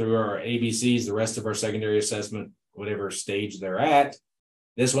is going through our ABCs, the rest of our secondary assessment, whatever stage they're at.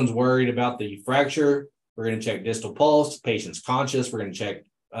 This one's worried about the fracture. We're going to check distal pulse, patient's conscious. We're going to check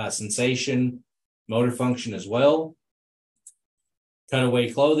sensation, motor function as well. Cut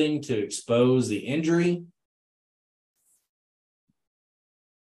away clothing to expose the injury.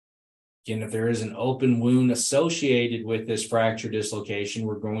 Again, if there is an open wound associated with this fracture dislocation,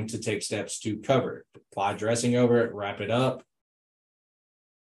 we're going to take steps to cover it. Apply dressing over it, wrap it up.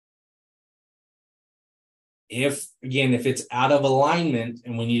 If it's out of alignment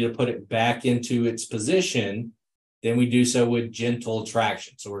and we need to put it back into its position, then we do so with gentle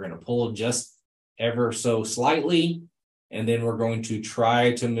traction. So we're going to pull just ever so slightly, and then we're going to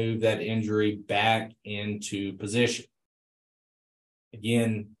try to move that injury back into position.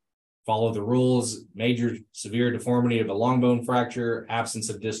 Again, follow the rules: major severe deformity of a long bone fracture, absence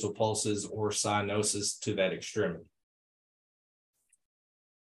of distal pulses, or cyanosis to that extremity.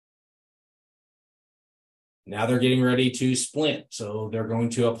 Now they're getting ready to splint. So they're going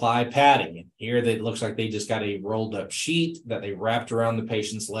to apply padding. And here it looks like they just got a rolled up sheet that they wrapped around the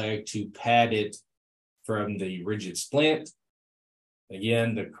patient's leg to pad it from the rigid splint.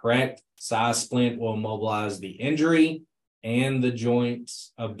 Again, the correct size splint will immobilize the injury and the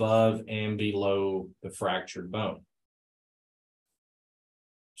joints above and below the fractured bone.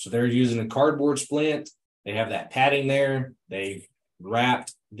 So they're using a cardboard splint. They have that padding there. They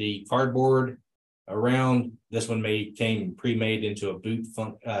wrapped the cardboard around. This one came pre-made into a boot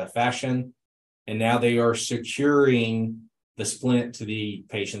fashion, and now they are securing the splint to the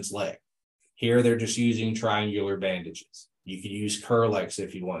patient's leg. Here they're just using triangular bandages. You could use Kerlix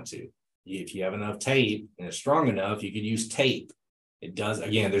if you want to. If you have enough tape and it's strong enough, you could use tape. It does,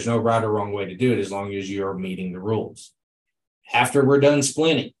 again, there's no right or wrong way to do it as long as you're meeting the rules. After we're done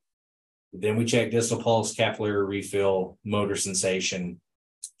splinting, then we check distal pulse, capillary refill, motor sensation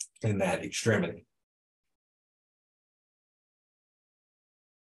in that extremity.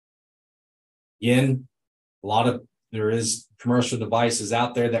 Again, there is commercial devices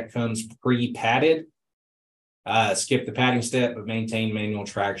out there that comes pre-padded. Skip the padding step, but maintain manual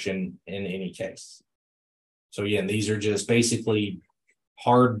traction in any case. So again, these are just basically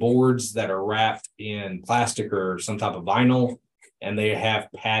hard boards that are wrapped in plastic or some type of vinyl, and they have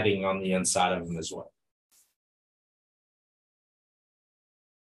padding on the inside of them as well.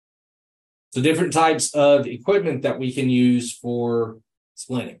 So different types of equipment that we can use for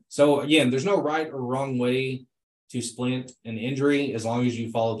splinting. So again, there's no right or wrong way to splint an injury as long as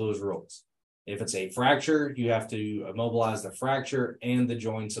you follow those rules. If it's a fracture, you have to immobilize the fracture and the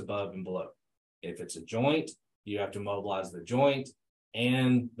joints above and below. If it's a joint, you have to mobilize the joint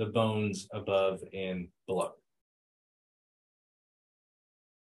and the bones above and below.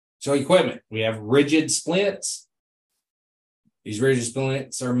 So equipment, we have rigid splints. These rigid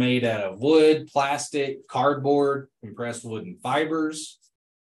splints are made out of wood, plastic, cardboard, compressed wooden fibers.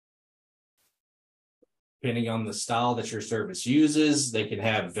 Depending on the style that your service uses, they can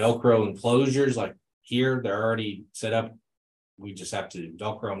have Velcro enclosures like here, they're already set up. We just have to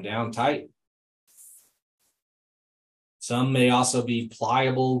Velcro them down tight. Some may also be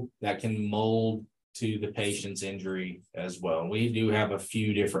pliable that can mold to the patient's injury as well. We do have a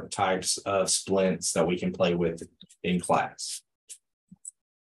few different types of splints that we can play with in class.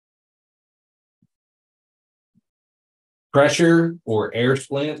 Pressure or air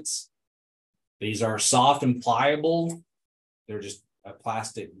splints. These are soft and pliable. They're just a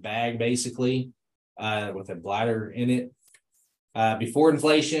plastic bag, basically, with a bladder in it. Before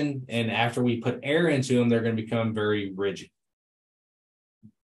inflation and after we put air into them, they're going to become very rigid.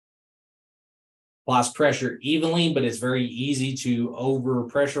 Applies pressure evenly, but it's very easy to over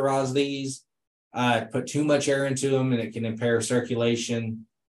pressurize these. Put too much air into them and it can impair circulation.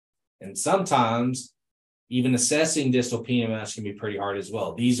 And sometimes even assessing distal PMS can be pretty hard as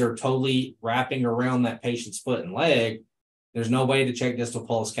well. These are totally wrapping around that patient's foot and leg. There's no way to check distal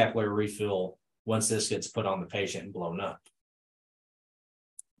pulse capillary refill once this gets put on the patient and blown up.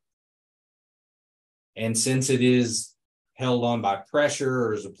 And since it is held on by pressure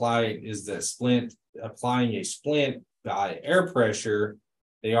or is applying a splint by air pressure,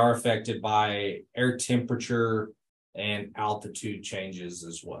 they are affected by air temperature and altitude changes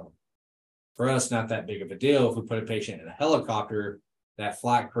as well. For us, not that big of a deal. If we put a patient in a helicopter, that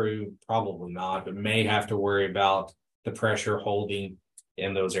flight crew, probably not, but may have to worry about the pressure holding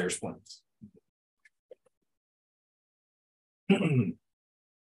in those air splints.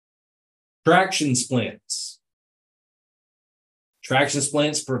 Traction splints. Traction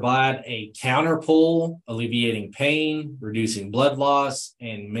splints provide a counter pull, alleviating pain, reducing blood loss,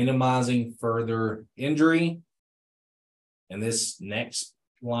 and minimizing further injury. And this next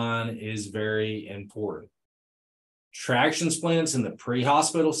line is very important. Traction splints in the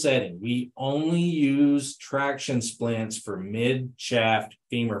pre-hospital setting. We only use traction splints for mid-shaft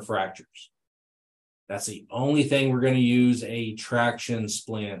femur fractures. That's the only thing we're going to use a traction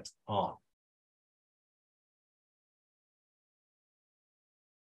splint on.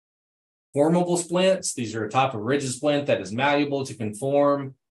 Formable splints. These are a type of rigid splint that is malleable to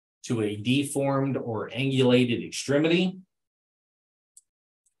conform to a deformed or angulated extremity.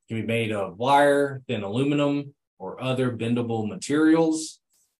 Can be made of wire, thin aluminum, or other bendable materials.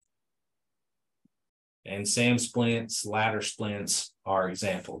 And SAM splints, ladder splints are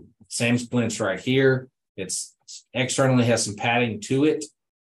example. SAM splints right here. It's externally has some padding to it,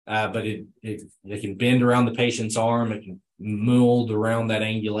 but it can bend around the patient's arm. It can mold around that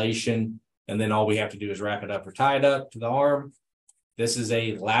angulation, and then all we have to do is wrap it up or tie it up to the arm. This is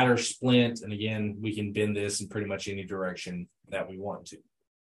a ladder splint, and again, we can bend this in pretty much any direction that we want to.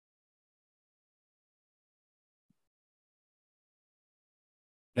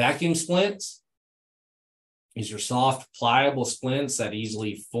 Vacuum splints. These are soft, pliable splints that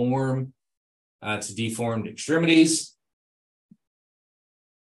easily form to deformed extremities.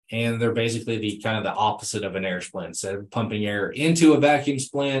 And they're basically the kind of the opposite of an air splint. Instead of pumping air into a vacuum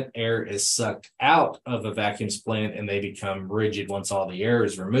splint, air is sucked out of a vacuum splint and they become rigid once all the air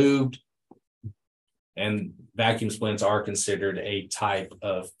is removed. And vacuum splints are considered a type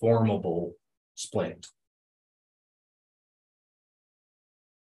of formable splint.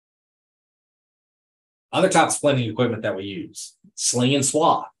 Other type of splinting equipment that we use, sling and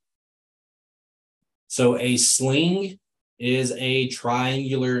swath. So a sling is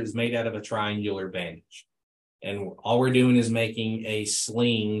made out of a triangular bandage. And all we're doing is making a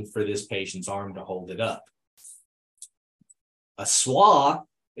sling for this patient's arm to hold it up. A swath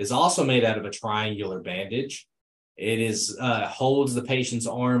is also made out of a triangular bandage. It holds the patient's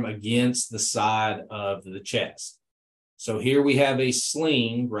arm against the side of the chest. So here we have a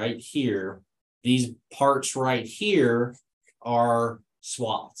sling right here. These parts right here are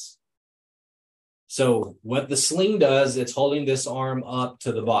swaths. So what the sling does, it's holding this arm up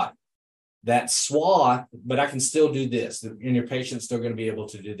to the body. That swath, but I can still do this, and your patient's still going to be able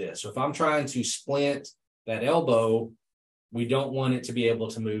to do this. So if I'm trying to splint that elbow, we don't want it to be able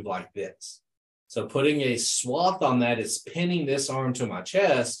to move like this. So putting a swath on that is pinning this arm to my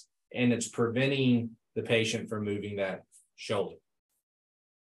chest, and it's preventing the patient from moving that shoulder.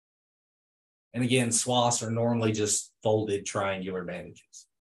 And again, swaths are normally just folded triangular bandages.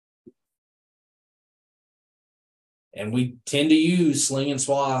 And we tend to use sling and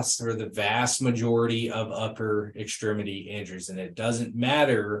swaths for the vast majority of upper extremity injuries. And it doesn't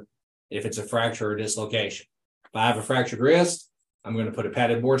matter if it's a fracture or dislocation. If I have a fractured wrist, I'm going to put a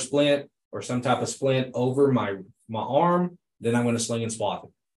padded board splint or some type of splint over my arm, then I'm going to sling and swath it.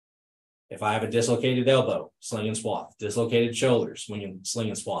 If I have a dislocated elbow, sling and swath. Dislocated shoulders, sling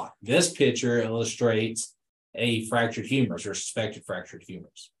and swath. This picture illustrates a fractured humerus or suspected fractured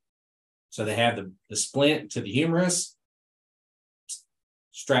humerus. So they have the splint to the humerus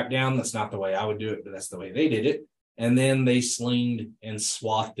strapped down. That's not the way I would do it, but that's the way they did it. And then they slinged and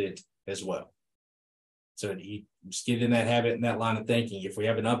swathed it as well. So you just get in that habit and that line of thinking. If we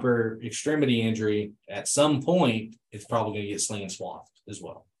have an upper extremity injury, at some point, it's probably going to get sling and swathed as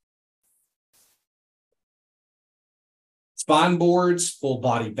well. Spine boards, full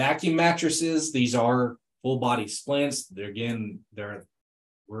body vacuum mattresses. These are full body splints.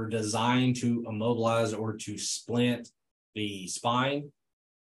 We're designed to immobilize or to splint the spine.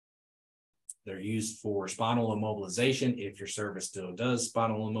 They're used for spinal immobilization if your service still does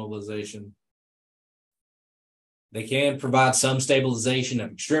spinal immobilization. They can provide some stabilization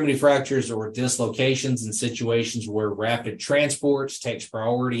of extremity fractures or dislocations in situations where rapid transports takes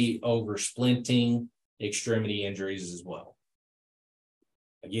priority over splinting extremity injuries as well.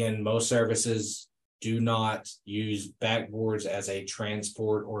 Again, most services do not use backboards as a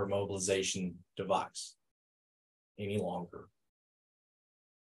transport or immobilization device any longer.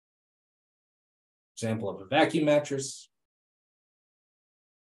 Example of a vacuum mattress.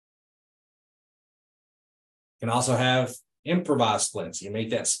 Can also have improvised splints. You make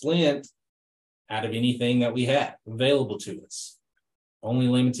that splint out of anything that we have available to us. Only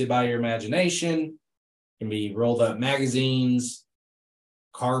limited by your imagination. Can be rolled up magazines,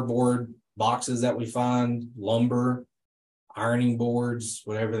 cardboard boxes that we find, lumber, ironing boards,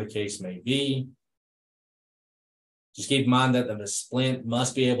 whatever the case may be. Just keep in mind that the splint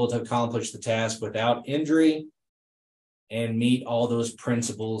must be able to accomplish the task without injury and meet all those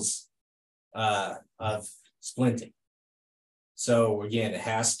principles of splinting. So again, it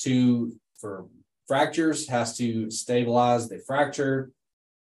has to, for fractures, has to stabilize the fracture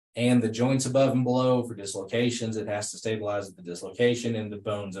and the joints above and below. For dislocations, it has to stabilize the dislocation and the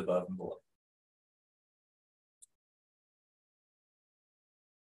bones above and below.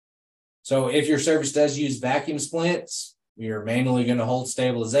 So if your service does use vacuum splints, you're manually going to hold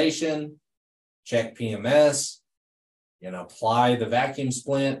stabilization, check PMS, apply the vacuum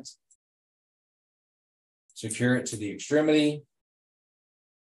splint, secure it to the extremity,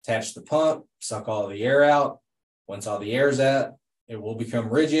 attach the pump, suck all the air out. Once all the air is out, it will become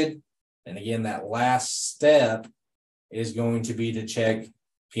rigid. And again, that last step is going to be to check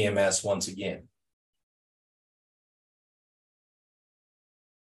PMS once again.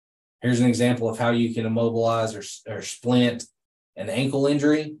 Here's an example of how you can immobilize or splint an ankle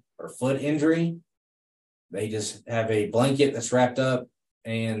injury or foot injury. They just have a blanket that's wrapped up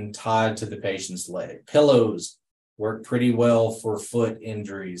and tied to the patient's leg. Pillows work pretty well for foot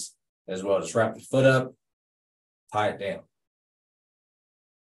injuries as well. Just wrap the foot up, tie it down.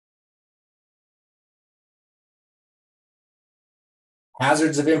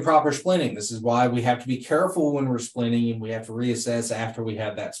 Hazards of improper splinting. This is why we have to be careful when we're splinting, and we have to reassess after we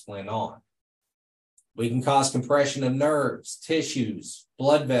have that splint on. We can cause compression of nerves, tissues,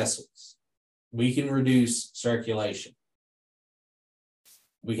 blood vessels. We can reduce circulation.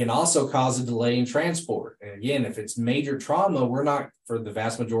 We can also cause a delay in transport. And again, if it's major trauma, we're not, for the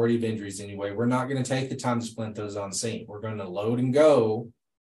vast majority of injuries anyway, we're not going to take the time to splint those on scene. We're going to load and go.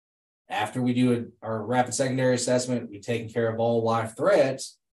 After we do our rapid secondary assessment, we've taken care of all life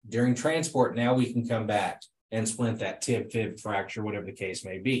threats. During transport, now we can come back and splint that tib, fib, fracture, whatever the case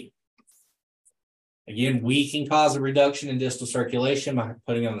may be. Again, we can cause a reduction in distal circulation by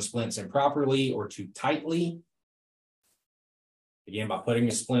putting on the splints improperly or too tightly. Again, by putting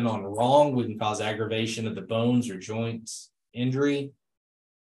a splint on wrong, we can cause aggravation of the bones or joints injury.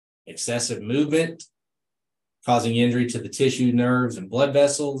 Excessive movement, causing injury to the tissue, nerves, and blood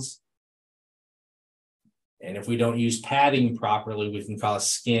vessels. And if we don't use padding properly, we can cause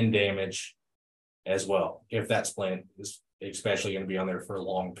skin damage as well, if that splint is especially going to be on there for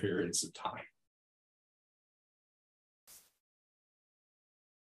long periods of time.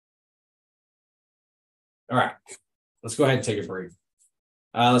 All right, let's go ahead and take a break.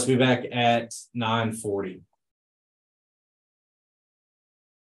 Let's be back at 9:40.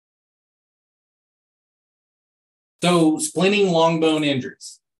 So splinting long bone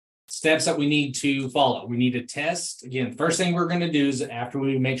injuries. Steps that we need to follow. We need to test. Again, first thing we're going to do is after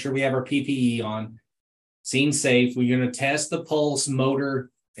we make sure we have our PPE on, scene safe, we're going to test the pulse,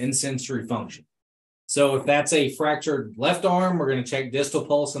 motor, and sensory function. So if that's a fractured left arm, we're going to check distal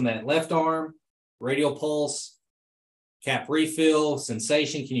pulse on that left arm, radial pulse, cap refill,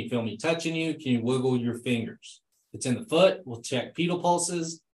 sensation. Can you feel me touching you? Can you wiggle your fingers? If it's in the foot, we'll check pedal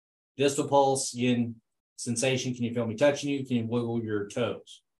pulses, distal pulse, again, sensation. Can you feel me touching you? Can you wiggle your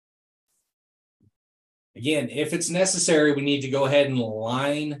toes? Again, if it's necessary, we need to go ahead and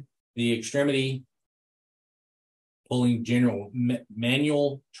line the extremity pulling general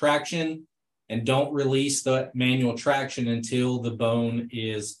manual traction, and don't release the manual traction until the bone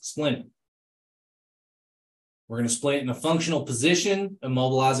is splinted. We're going to splint in a functional position,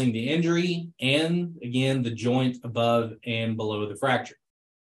 immobilizing the injury and, again, the joint above and below the fracture.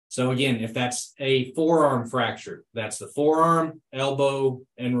 So, again, if that's a forearm fracture, that's the forearm, elbow,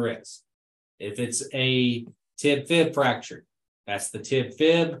 and wrist. If it's a tib-fib fracture, that's the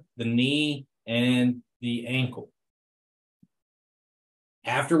tib-fib, the knee, and the ankle.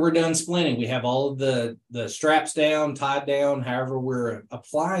 After we're done splinting, we have all of the straps down, tied down, however we're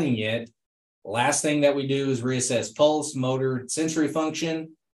applying it. Last thing that we do is reassess pulse, motor, sensory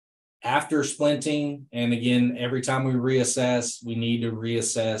function after splinting. And again, every time we reassess, we need to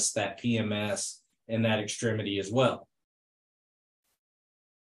reassess that PMS in that extremity as well.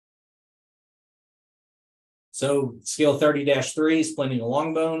 So skill 30-3, splinting a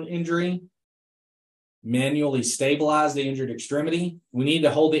long bone injury. Manually stabilize the injured extremity. We need to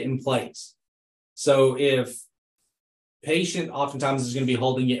hold it in place. So if patient oftentimes is going to be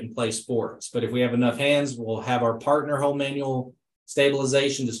holding it in place for us, but if we have enough hands, we'll have our partner hold manual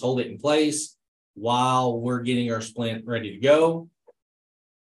stabilization, just hold it in place while we're getting our splint ready to go.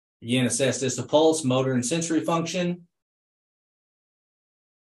 Again, assess distal pulse, motor, and sensory function.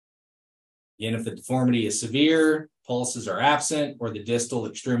 Again, if the deformity is severe, pulses are absent, or the distal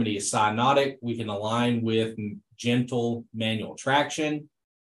extremity is cyanotic, we can align with gentle manual traction.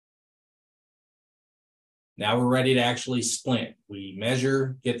 Now we're ready to actually splint. We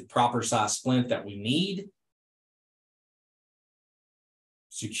measure, get the proper size splint that we need.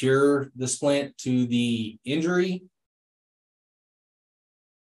 Secure the splint to the injury.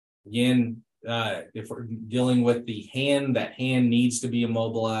 Again, if we're dealing with the hand, that hand needs to be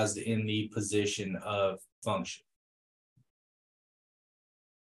immobilized in the position of function.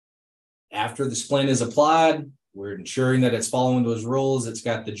 After the splint is applied, we're ensuring that it's following those rules. It's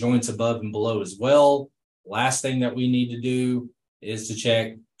got the joints above and below as well. Last thing that we need to do is to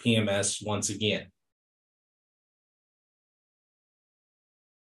check PMS once again.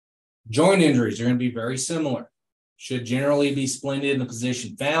 Joint injuries are going to be very similar. Should generally be splinted in the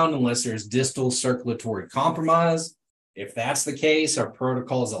position found unless there's distal circulatory compromise. If that's the case, our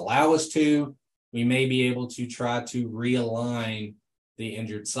protocols allow us to. We may be able to try to realign the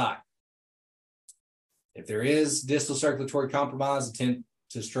injured site. If there is distal circulatory compromise, attempt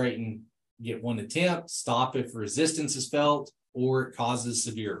to straighten, get one attempt, stop if resistance is felt or it causes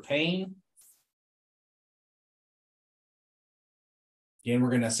severe pain. Again, we're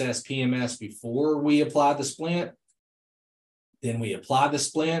going to assess PMS before we apply the splint. Then we apply the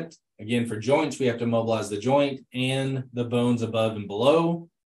splint. Again, for joints, we have to mobilize the joint and the bones above and below.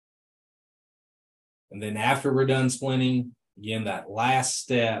 And then after we're done splinting, again, that last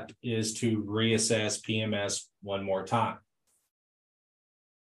step is to reassess PMS one more time.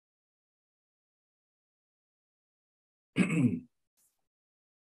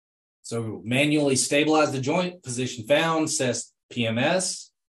 So manually stabilize the joint, position found, assess PMS,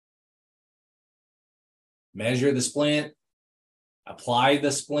 measure the splint, apply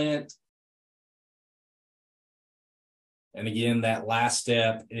the splint. And again, that last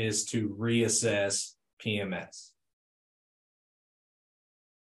step is to reassess PMS.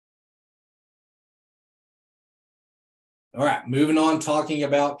 All right, moving on, talking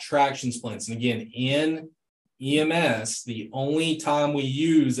about traction splints. And again, in EMS, the only time we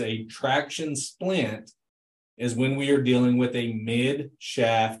use a traction splint is when we are dealing with a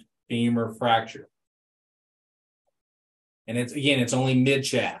mid-shaft femur fracture. And it's only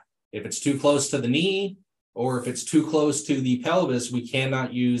mid-shaft. If it's too close to the knee or if it's too close to the pelvis, we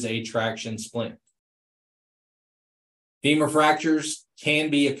cannot use a traction splint. Femur fractures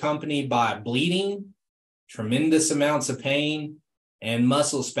can be accompanied by bleeding, tremendous amounts of pain, and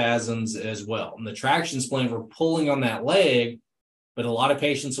muscle spasms as well. And the traction splint, we're pulling on that leg, but a lot of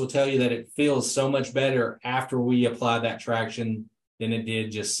patients will tell you that it feels so much better after we apply that traction than it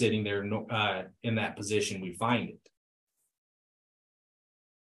did just sitting there in that position we find it.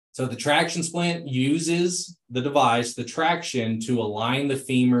 So the traction splint uses the device, the traction, to align the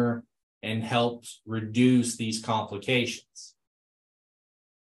femur and helps reduce these complications.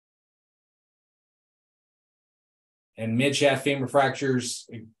 And mid-shaft femur fractures,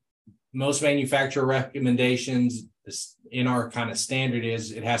 most manufacturer recommendations in our kind of standard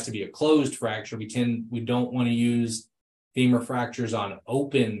is it has to be a closed fracture. We don't want to use femur fractures on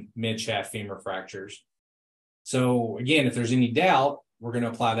open mid-shaft femur fractures. So again, if there's any doubt, we're going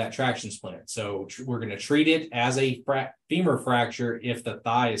to apply that traction splint. So we're going to treat it as a femur fracture if the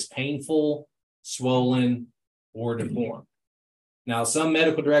thigh is painful, swollen, or deformed. Now, some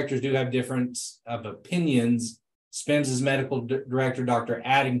medical directors do have difference of opinions Spims's medical director, Dr.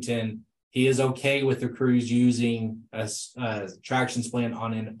 Addington, he is okay with the crews using a traction splint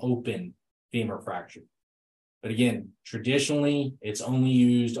on an open femur fracture. But again, traditionally, it's only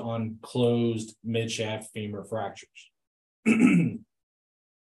used on closed midshaft femur fractures. And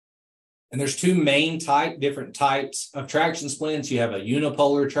there's two main different types of traction splints. You have a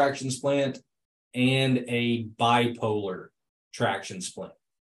unipolar traction splint and a bipolar traction splint.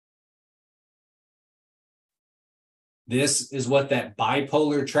 This is what that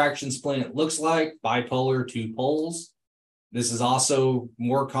bipolar traction splint looks like, bipolar, two poles. This is also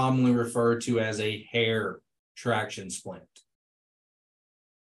more commonly referred to as a hair traction splint.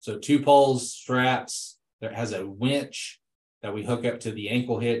 So two poles, straps, that has a winch that we hook up to the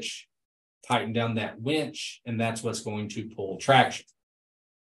ankle hitch, tighten down that winch, and that's what's going to pull traction.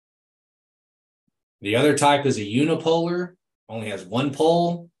 The other type is a unipolar, only has one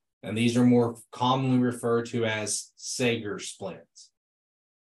pole, and these are more commonly referred to as Sager splints.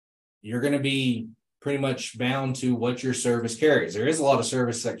 You're going to be pretty much bound to what your service carries. There is a lot of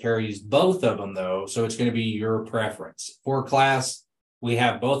service that carries both of them, though, so it's going to be your preference. For class, we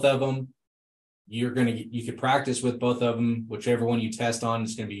have both of them. You can practice with both of them. Whichever one you test on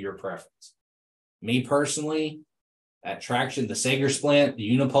is going to be your preference. Me personally, at traction, the Sager splint,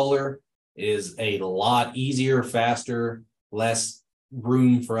 the unipolar, is a lot easier, faster, less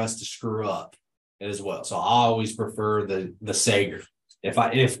room for us to screw up as well. So I always prefer the Sager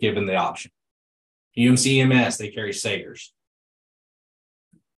if given the option. UMC EMS, they carry Sagers.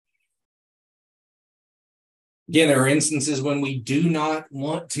 Again, there are instances when we do not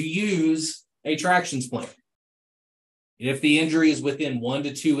want to use a traction splint. If the injury is within 1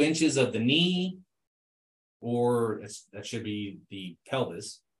 to 2 inches of the knee, or that should be the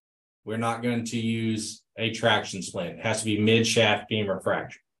pelvis, we're not going to use a traction splint. It has to be mid-shaft femur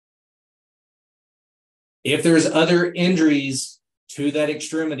fracture. If there's other injuries to that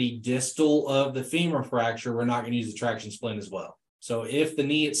extremity distal of the femur fracture, we're not going to use the traction splint as well. So if the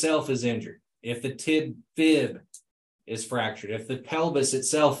knee itself is injured, if the tib-fib is fractured, if the pelvis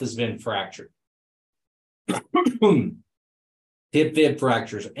itself has been fractured, tib-fib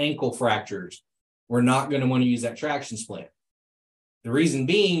fractures, ankle fractures, we're not going to want to use that traction splint. The reason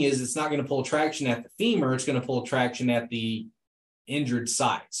being is it's not going to pull traction at the femur, it's going to pull traction at the injured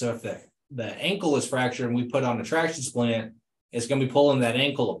site. So if the ankle is fractured and we put on a traction splint, it's going to be pulling that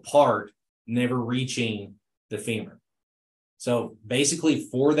ankle apart, never reaching the femur. So basically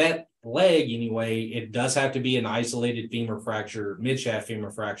for that leg anyway, it does have to be an isolated femur fracture, mid-shaft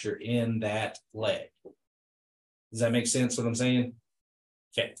femur fracture in that leg. Does that make sense what I'm saying?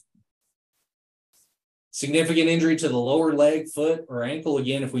 Okay. Significant injury to the lower leg, foot, or ankle,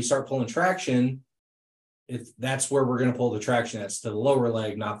 again, if we start pulling traction, that's where we're going to pull the traction. That's to the lower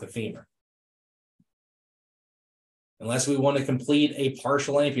leg, not the femur. Unless we want to complete a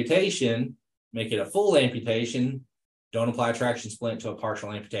partial amputation, make it a full amputation, don't apply a traction splint to a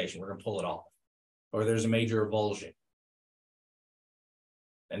partial amputation. We're going to pull it off. Or there's a major avulsion.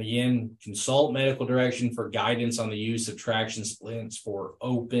 And again, consult medical direction for guidance on the use of traction splints for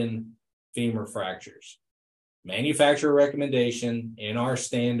open femur fractures. Manufacturer recommendation in our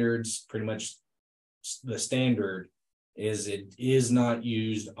standards, pretty much the standard is it is not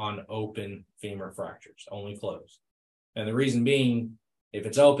used on open femur fractures, only closed. And the reason being, if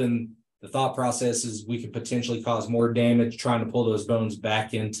it's open, the thought process is we could potentially cause more damage trying to pull those bones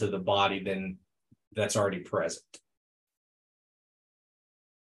back into the body than that's already present.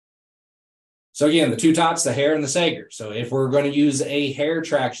 So again, the two types, the hair and the Sager. So if we're going to use a hair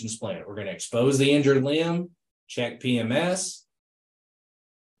traction splint, we're going to expose the injured limb, check PMS.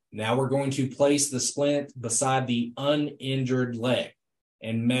 Now we're going to place the splint beside the uninjured leg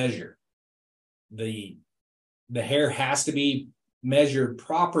and measure. The hair has to be measured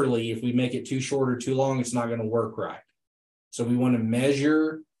properly. If we make it too short or too long, it's not going to work right. So we want to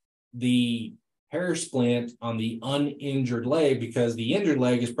measure the hair splint on the uninjured leg because the injured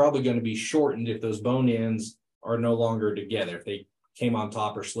leg is probably going to be shortened if those bone ends are no longer together, if they came on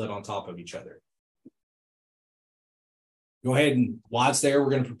top or slid on top of each other. Go ahead and while it's there,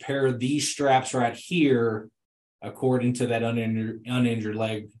 we're going to prepare these straps right here according to that uninjured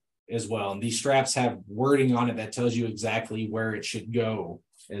leg as well. And these straps have wording on it that tells you exactly where it should go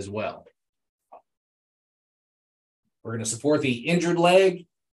as well. We're going to support the injured leg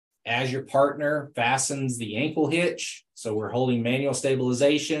as your partner fastens the ankle hitch. So we're holding manual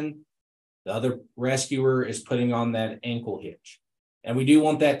stabilization. The other rescuer is putting on that ankle hitch. And we do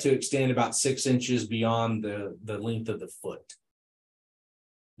want that to extend about 6 inches beyond the length of the foot.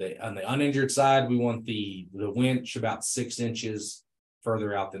 On the uninjured side, we want the winch about 6 inches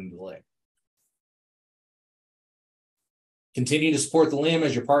further out than the leg. Continue to support the limb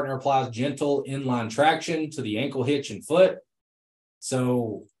as your partner applies gentle inline traction to the ankle hitch and foot.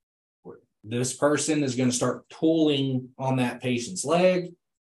 So this person is going to start pulling on that patient's leg.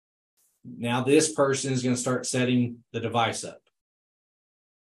 Now this person is going to start setting the device up.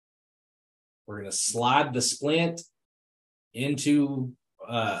 We're going to slide the splint into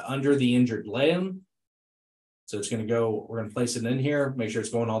under the injured limb. So it's going to go, we're going to place it in here, make sure it's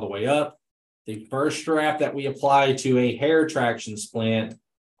going all the way up. The first strap that we apply to a hair traction splint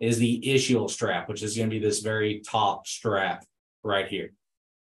is the ischial strap, which is going to be this very top strap right here.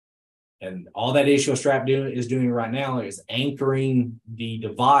 And all that ischial strap is doing right now is anchoring the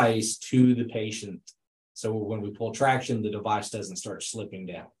device to the patient. So when we pull traction, the device doesn't start slipping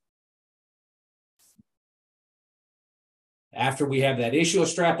down. After we have that ischial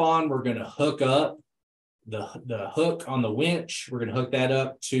strap on, we're going to hook up the hook on the winch. We're going to hook that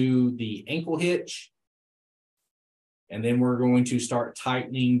up to the ankle hitch. And then we're going to start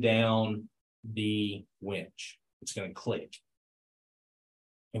tightening down the winch. It's going to click.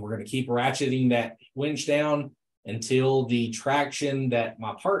 And we're going to keep ratcheting that winch down until the traction that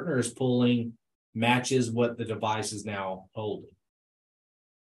my partner is pulling matches what the device is now holding.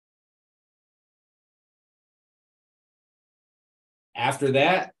 After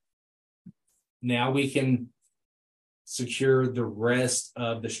that, now we can secure the rest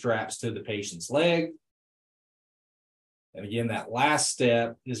of the straps to the patient's leg. And again, that last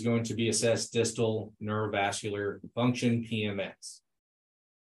step is going to be assess distal neurovascular function, PMS.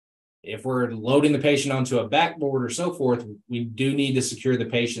 If we're loading the patient onto a backboard or so forth, we do need to secure the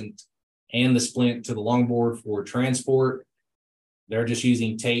patient and the splint to the longboard for transport. They're just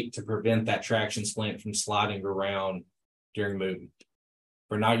using tape to prevent that traction splint from sliding around during movement. If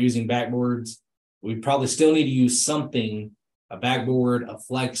we're not using backboards, we probably still need to use something, a backboard, a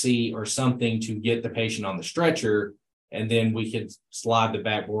flexi, or something to get the patient on the stretcher, and then we could slide the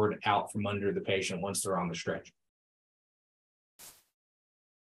backboard out from under the patient once they're on the stretcher.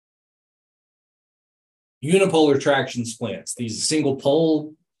 Unipolar traction splints. These are single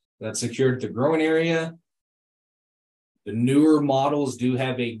pole that's secured at the groin area. The newer models do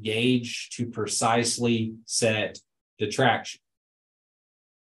have a gauge to precisely set the traction.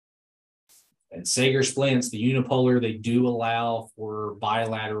 And Sager splints, the unipolar, they do allow for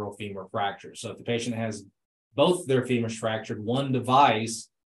bilateral femur fracture. So if the patient has both their femurs fractured, one device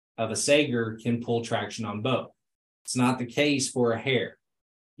of a Sager can pull traction on both. It's not the case for a hair.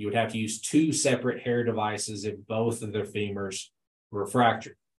 You would have to use two separate hair devices if both of their femurs were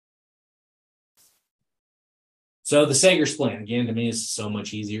fractured. So the Sager splint, again, to me, is so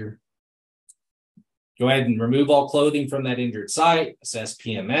much easier. Go ahead and remove all clothing from that injured site, assess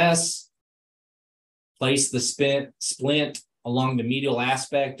PMS, place the splint along the medial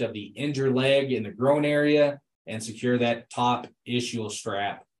aspect of the injured leg in the groin area, and secure that top ischial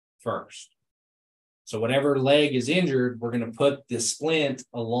strap first. So whatever leg is injured, we're going to put the splint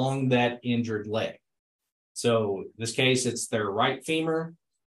along that injured leg. So in this case, it's their right femur.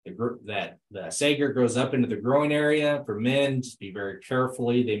 The Sager goes up into the groin area. For men, just be very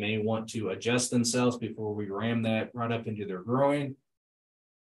carefully. They may want to adjust themselves before we ram that right up into their groin.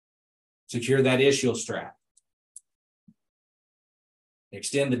 Secure that ischial strap.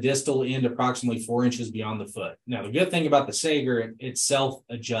 Extend the distal end approximately 4 inches beyond the foot. Now, the good thing about the Sager, it's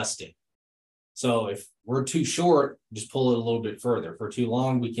self-adjusting. So if we're too short, just pull it a little bit further. If we're too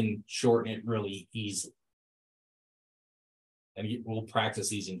long, we can shorten it really easily. And we'll practice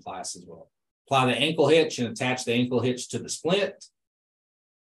these in class as well. Apply the ankle hitch and attach the ankle hitch to the splint.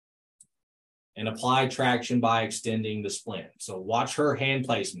 And apply traction by extending the splint. So watch her hand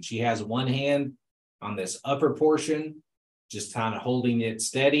placement. She has one hand on this upper portion, just kind of holding it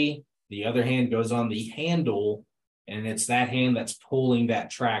steady. The other hand goes on the handle, and it's that hand that's pulling that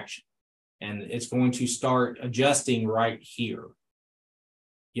traction. And it's going to start adjusting right here.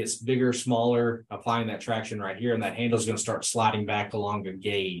 Gets bigger, smaller, applying that traction right here, and that handle is going to start sliding back along a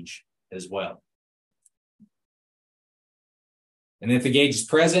gauge as well. And if the gauge is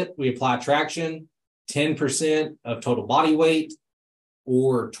present, we apply traction, 10% of total body weight,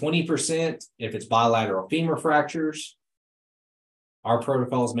 or 20% if it's bilateral femur fractures. Our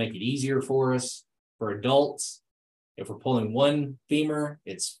protocols make it easier for us. For adults, if we're pulling one femur,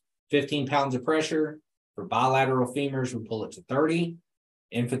 it's 15 pounds of pressure. For bilateral femurs, we pull it to 30.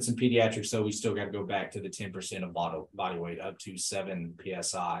 Infants and pediatrics, so we still got to go back to the 10% of body weight up to 7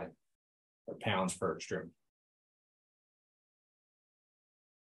 psi, or pounds per extremity.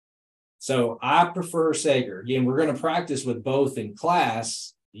 So I prefer Sager. Again, we're going to practice with both in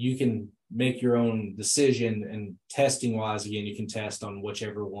class. You can make your own decision, and testing wise, again, you can test on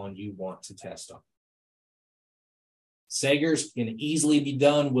whichever one you want to test on. Sagers can easily be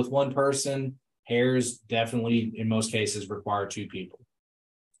done with one person. Hairs definitely, in most cases, require two people.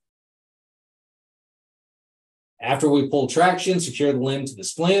 After we pull traction, secure the limb to the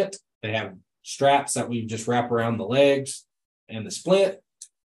splint. They have straps that we just wrap around the legs and the splint.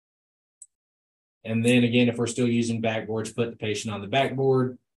 And then again, if we're still using backboards, put the patient on the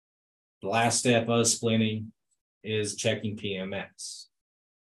backboard. The last step of splinting is checking PMS.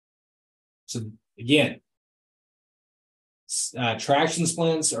 So again, traction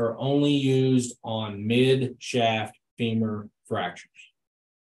splints are only used on mid-shaft femur fractures.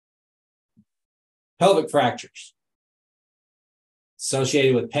 Pelvic fractures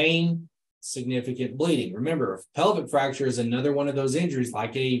associated with pain, significant bleeding. Remember, a pelvic fracture is another one of those injuries,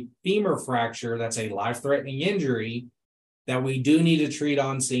 like a femur fracture, that's a life-threatening injury that we do need to treat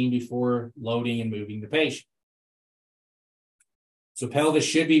on scene before loading and moving the patient. So pelvis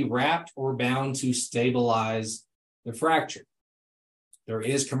should be wrapped or bound to stabilize the fracture. There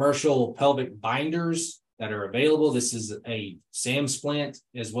is commercial pelvic binders that are available. This is a SAM splint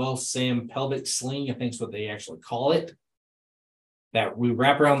as well, SAM pelvic sling, I think is what they actually call it, that we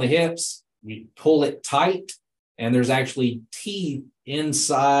wrap around the hips, we pull it tight, and there's actually teeth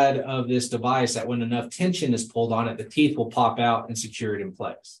inside of this device that when enough tension is pulled on it, the teeth will pop out and secure it in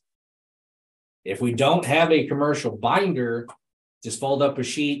place. If we don't have a commercial binder, just fold up a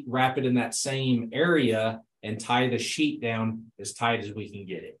sheet, wrap it in that same area, and tie the sheet down as tight as we can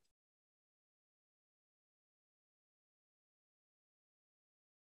get it.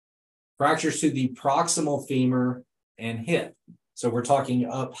 Fractures to the proximal femur and hip. So we're talking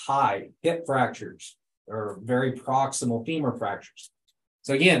up high. Hip fractures or very proximal femur fractures.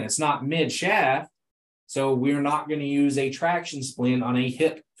 So again, it's not mid-shaft, so we're not going to use a traction splint on a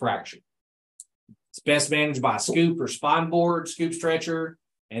hip fracture. It's best managed by a scoop or spine board, scoop stretcher,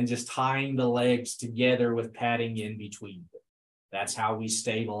 and just tying the legs together with padding in between them. That's how we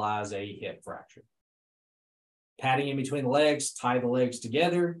stabilize a hip fracture. Padding in between the legs, tie the legs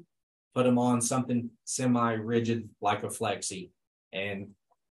together, put them on something semi-rigid like a flexi, and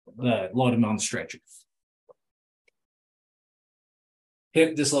load them on the stretcher.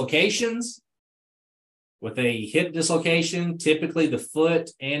 Hip dislocations. With a hip dislocation, typically the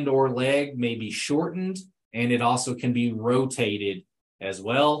foot and or leg may be shortened, and it also can be rotated as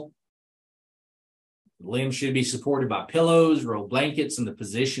well. The limb should be supported by pillows, roll blankets in the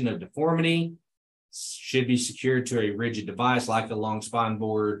position of deformity. Should be secured to a rigid device like a long spine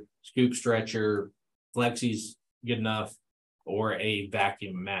board, scoop stretcher, flexis, good enough, or a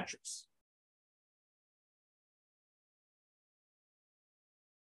vacuum mattress.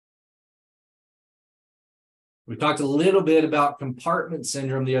 We talked a little bit about compartment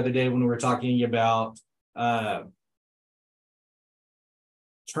syndrome the other day when we were talking about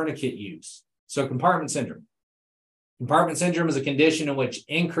tourniquet use. So compartment syndrome. Compartment syndrome is a condition in which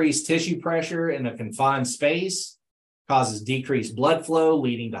increased tissue pressure in a confined space causes decreased blood flow,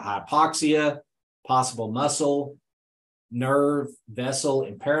 leading to hypoxia, possible muscle, nerve, vessel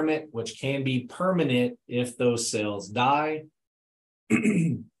impairment, which can be permanent if those cells die.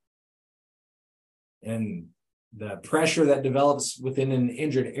 And the pressure that develops within an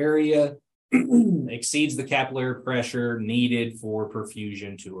injured area exceeds the capillary pressure needed for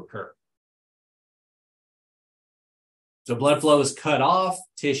perfusion to occur. So blood flow is cut off,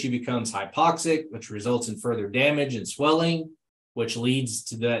 tissue becomes hypoxic, which results in further damage and swelling, which leads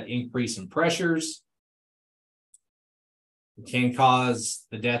to that increase in pressures. It can cause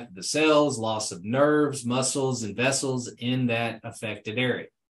the death of the cells, loss of nerves, muscles, and vessels in that affected area.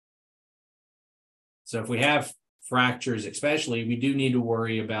 So if we have fractures especially, we do need to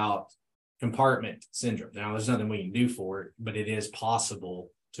worry about compartment syndrome. Now, there's nothing we can do for it, but it is possible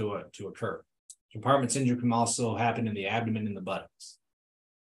to occur. Compartment syndrome can also happen in the abdomen and the buttocks.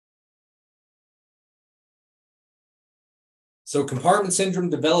 So compartment syndrome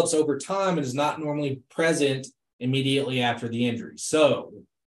develops over time and is not normally present immediately after the injury. So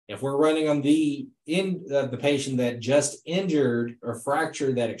if we're running on the patient that just injured or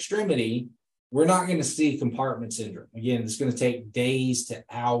fractured that extremity, we're not going to see compartment syndrome. Again, it's going to take days to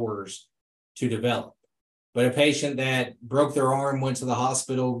hours to develop. But a patient that broke their arm, went to the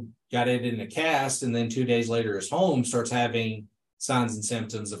hospital, got it in a cast, and then 2 days later is home, starts having signs and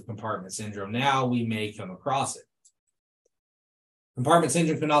symptoms of compartment syndrome. Now we may come across it. Compartment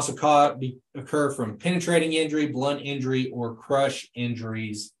syndrome can also occur from penetrating injury, blunt injury, or crush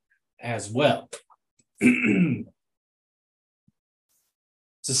injuries as well.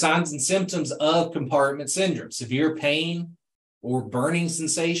 So signs and symptoms of compartment syndrome: severe pain or burning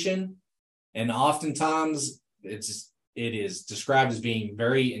sensation, and oftentimes it is described as being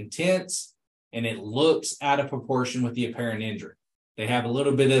very intense, and it looks out of proportion with the apparent injury. They have a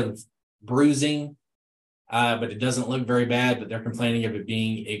little bit of bruising, but it doesn't look very bad, but they're complaining of it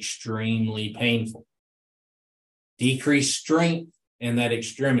being extremely painful. Decreased strength in that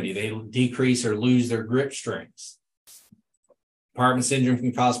extremity. They decrease or lose their grip strengths. Compartment syndrome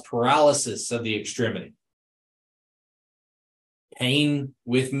can cause paralysis of the extremity. Pain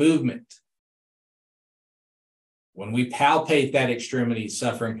with movement. When we palpate that extremity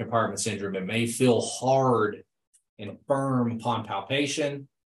suffering compartment syndrome, it may feel hard and firm upon palpation.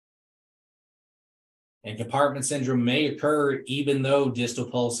 And compartment syndrome may occur even though distal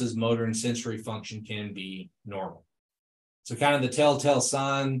pulses, motor, and sensory function can be normal. So kind of the telltale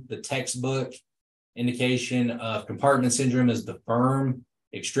sign, the textbook indication of compartment syndrome is the firm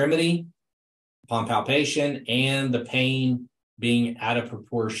extremity upon palpation and the pain being out of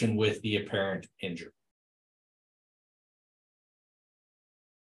proportion with the apparent injury.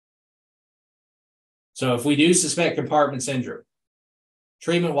 So if we do suspect compartment syndrome,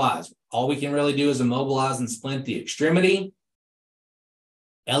 treatment-wise, all we can really do is immobilize and splint the extremity,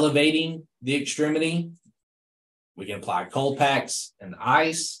 elevating the extremity. We can apply cold packs and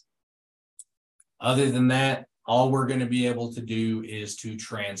ice. Other than that, all we're going to be able to do is to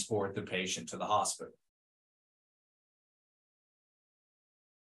transport the patient to the hospital.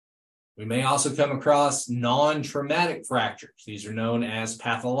 We may also come across non-traumatic fractures. These are known as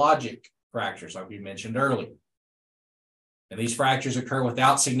pathologic fractures, like we mentioned earlier. And these fractures occur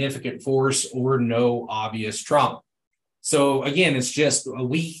without significant force or no obvious trauma. So again, it's just a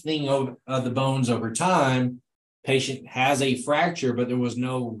weakening of the bones over time. Patient has a fracture, but there was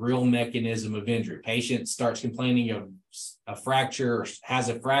no real mechanism of injury. Patient starts complaining of a fracture or has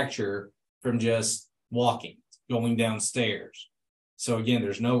a fracture from just walking, going downstairs. So again,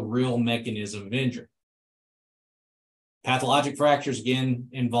 there's no real mechanism of injury. Pathologic fractures, again,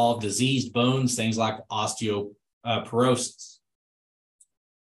 involve diseased bones, things like osteoporosis.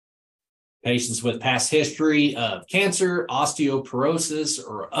 Patients with past history of cancer, osteoporosis,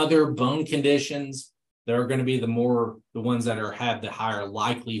 or other bone conditions, they're going to be the ones that have the higher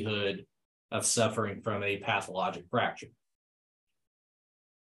likelihood of suffering from a pathologic fracture.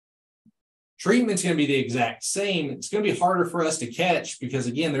 Treatment's going to be the exact same. It's going to be harder for us to catch because,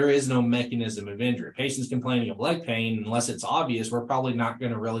 again, there is no mechanism of injury. Patients complaining of leg pain, unless it's obvious, we're probably not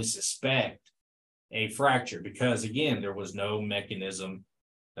going to really suspect a fracture because, again, there was no mechanism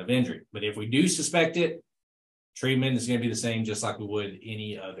of injury. But if we do suspect it, treatment is going to be the same just like we would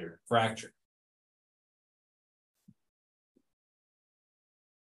any other fracture.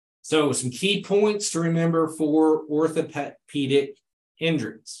 So some key points to remember for orthopedic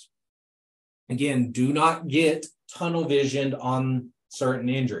injuries. Again, do not get tunnel visioned on certain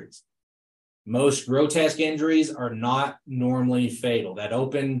injuries. Most grotesque injuries are not normally fatal. That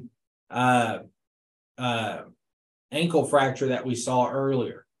open ankle fracture that we saw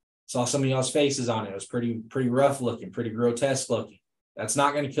earlier, saw some of y'all's faces on it. It was pretty rough looking, pretty grotesque looking. That's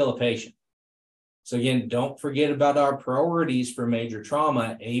not going to kill a patient. So again, don't forget about our priorities for major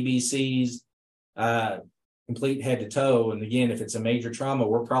trauma, ABCs, complete head to toe. And again, if it's a major trauma,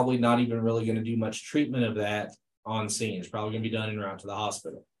 we're probably not even really going to do much treatment of that on scene. It's probably going to be done en route to the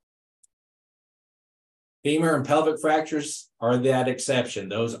hospital. Femur and pelvic fractures are that exception.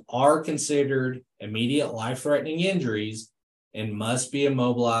 Those are considered immediate life-threatening injuries and must be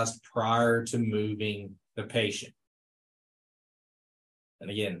immobilized prior to moving the patient. And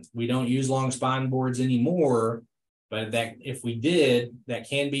again, we don't use long spine boards anymore, but that if we did, that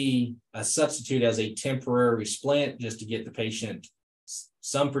can be a substitute as a temporary splint just to get the patient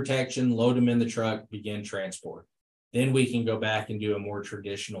some protection, load them in the truck, begin transport. Then we can go back and do a more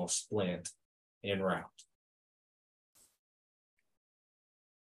traditional splint en route.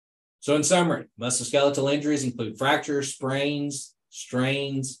 So in summary, musculoskeletal injuries include fractures, sprains,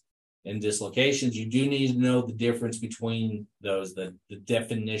 strains, and dislocations. You do need to know the difference between those, the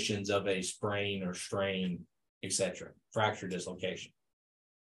definitions of a sprain or strain, etc. Fracture, dislocation.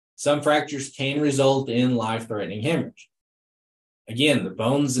 Some fractures can result in life-threatening hemorrhage. Again, the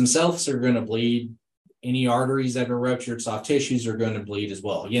bones themselves are going to bleed. Any arteries that are ruptured, soft tissues are going to bleed as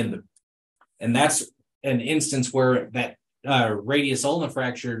well. Again, and that's an instance where that radius ulna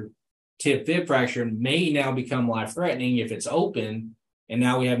fracture, tib fib fracture may now become life-threatening if it's open, and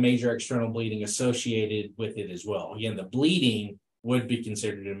now we have major external bleeding associated with it as well. Again, the bleeding would be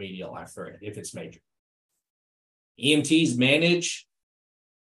considered an immediate life threat if it's major. EMT management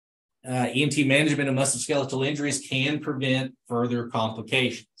of musculoskeletal injuries can prevent further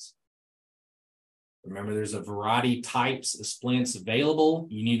complications. Remember, there's a variety of types of splints available.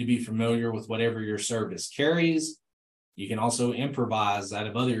 You need to be familiar with whatever your service carries. You can also improvise out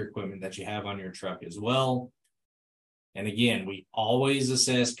of other equipment that you have on your truck as well. And again, we always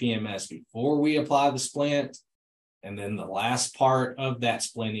assess PMS before we apply the splint. And then the last part of that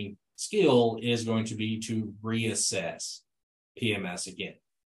splinting skill is going to be to reassess PMS again.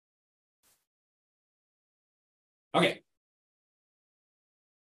 Okay,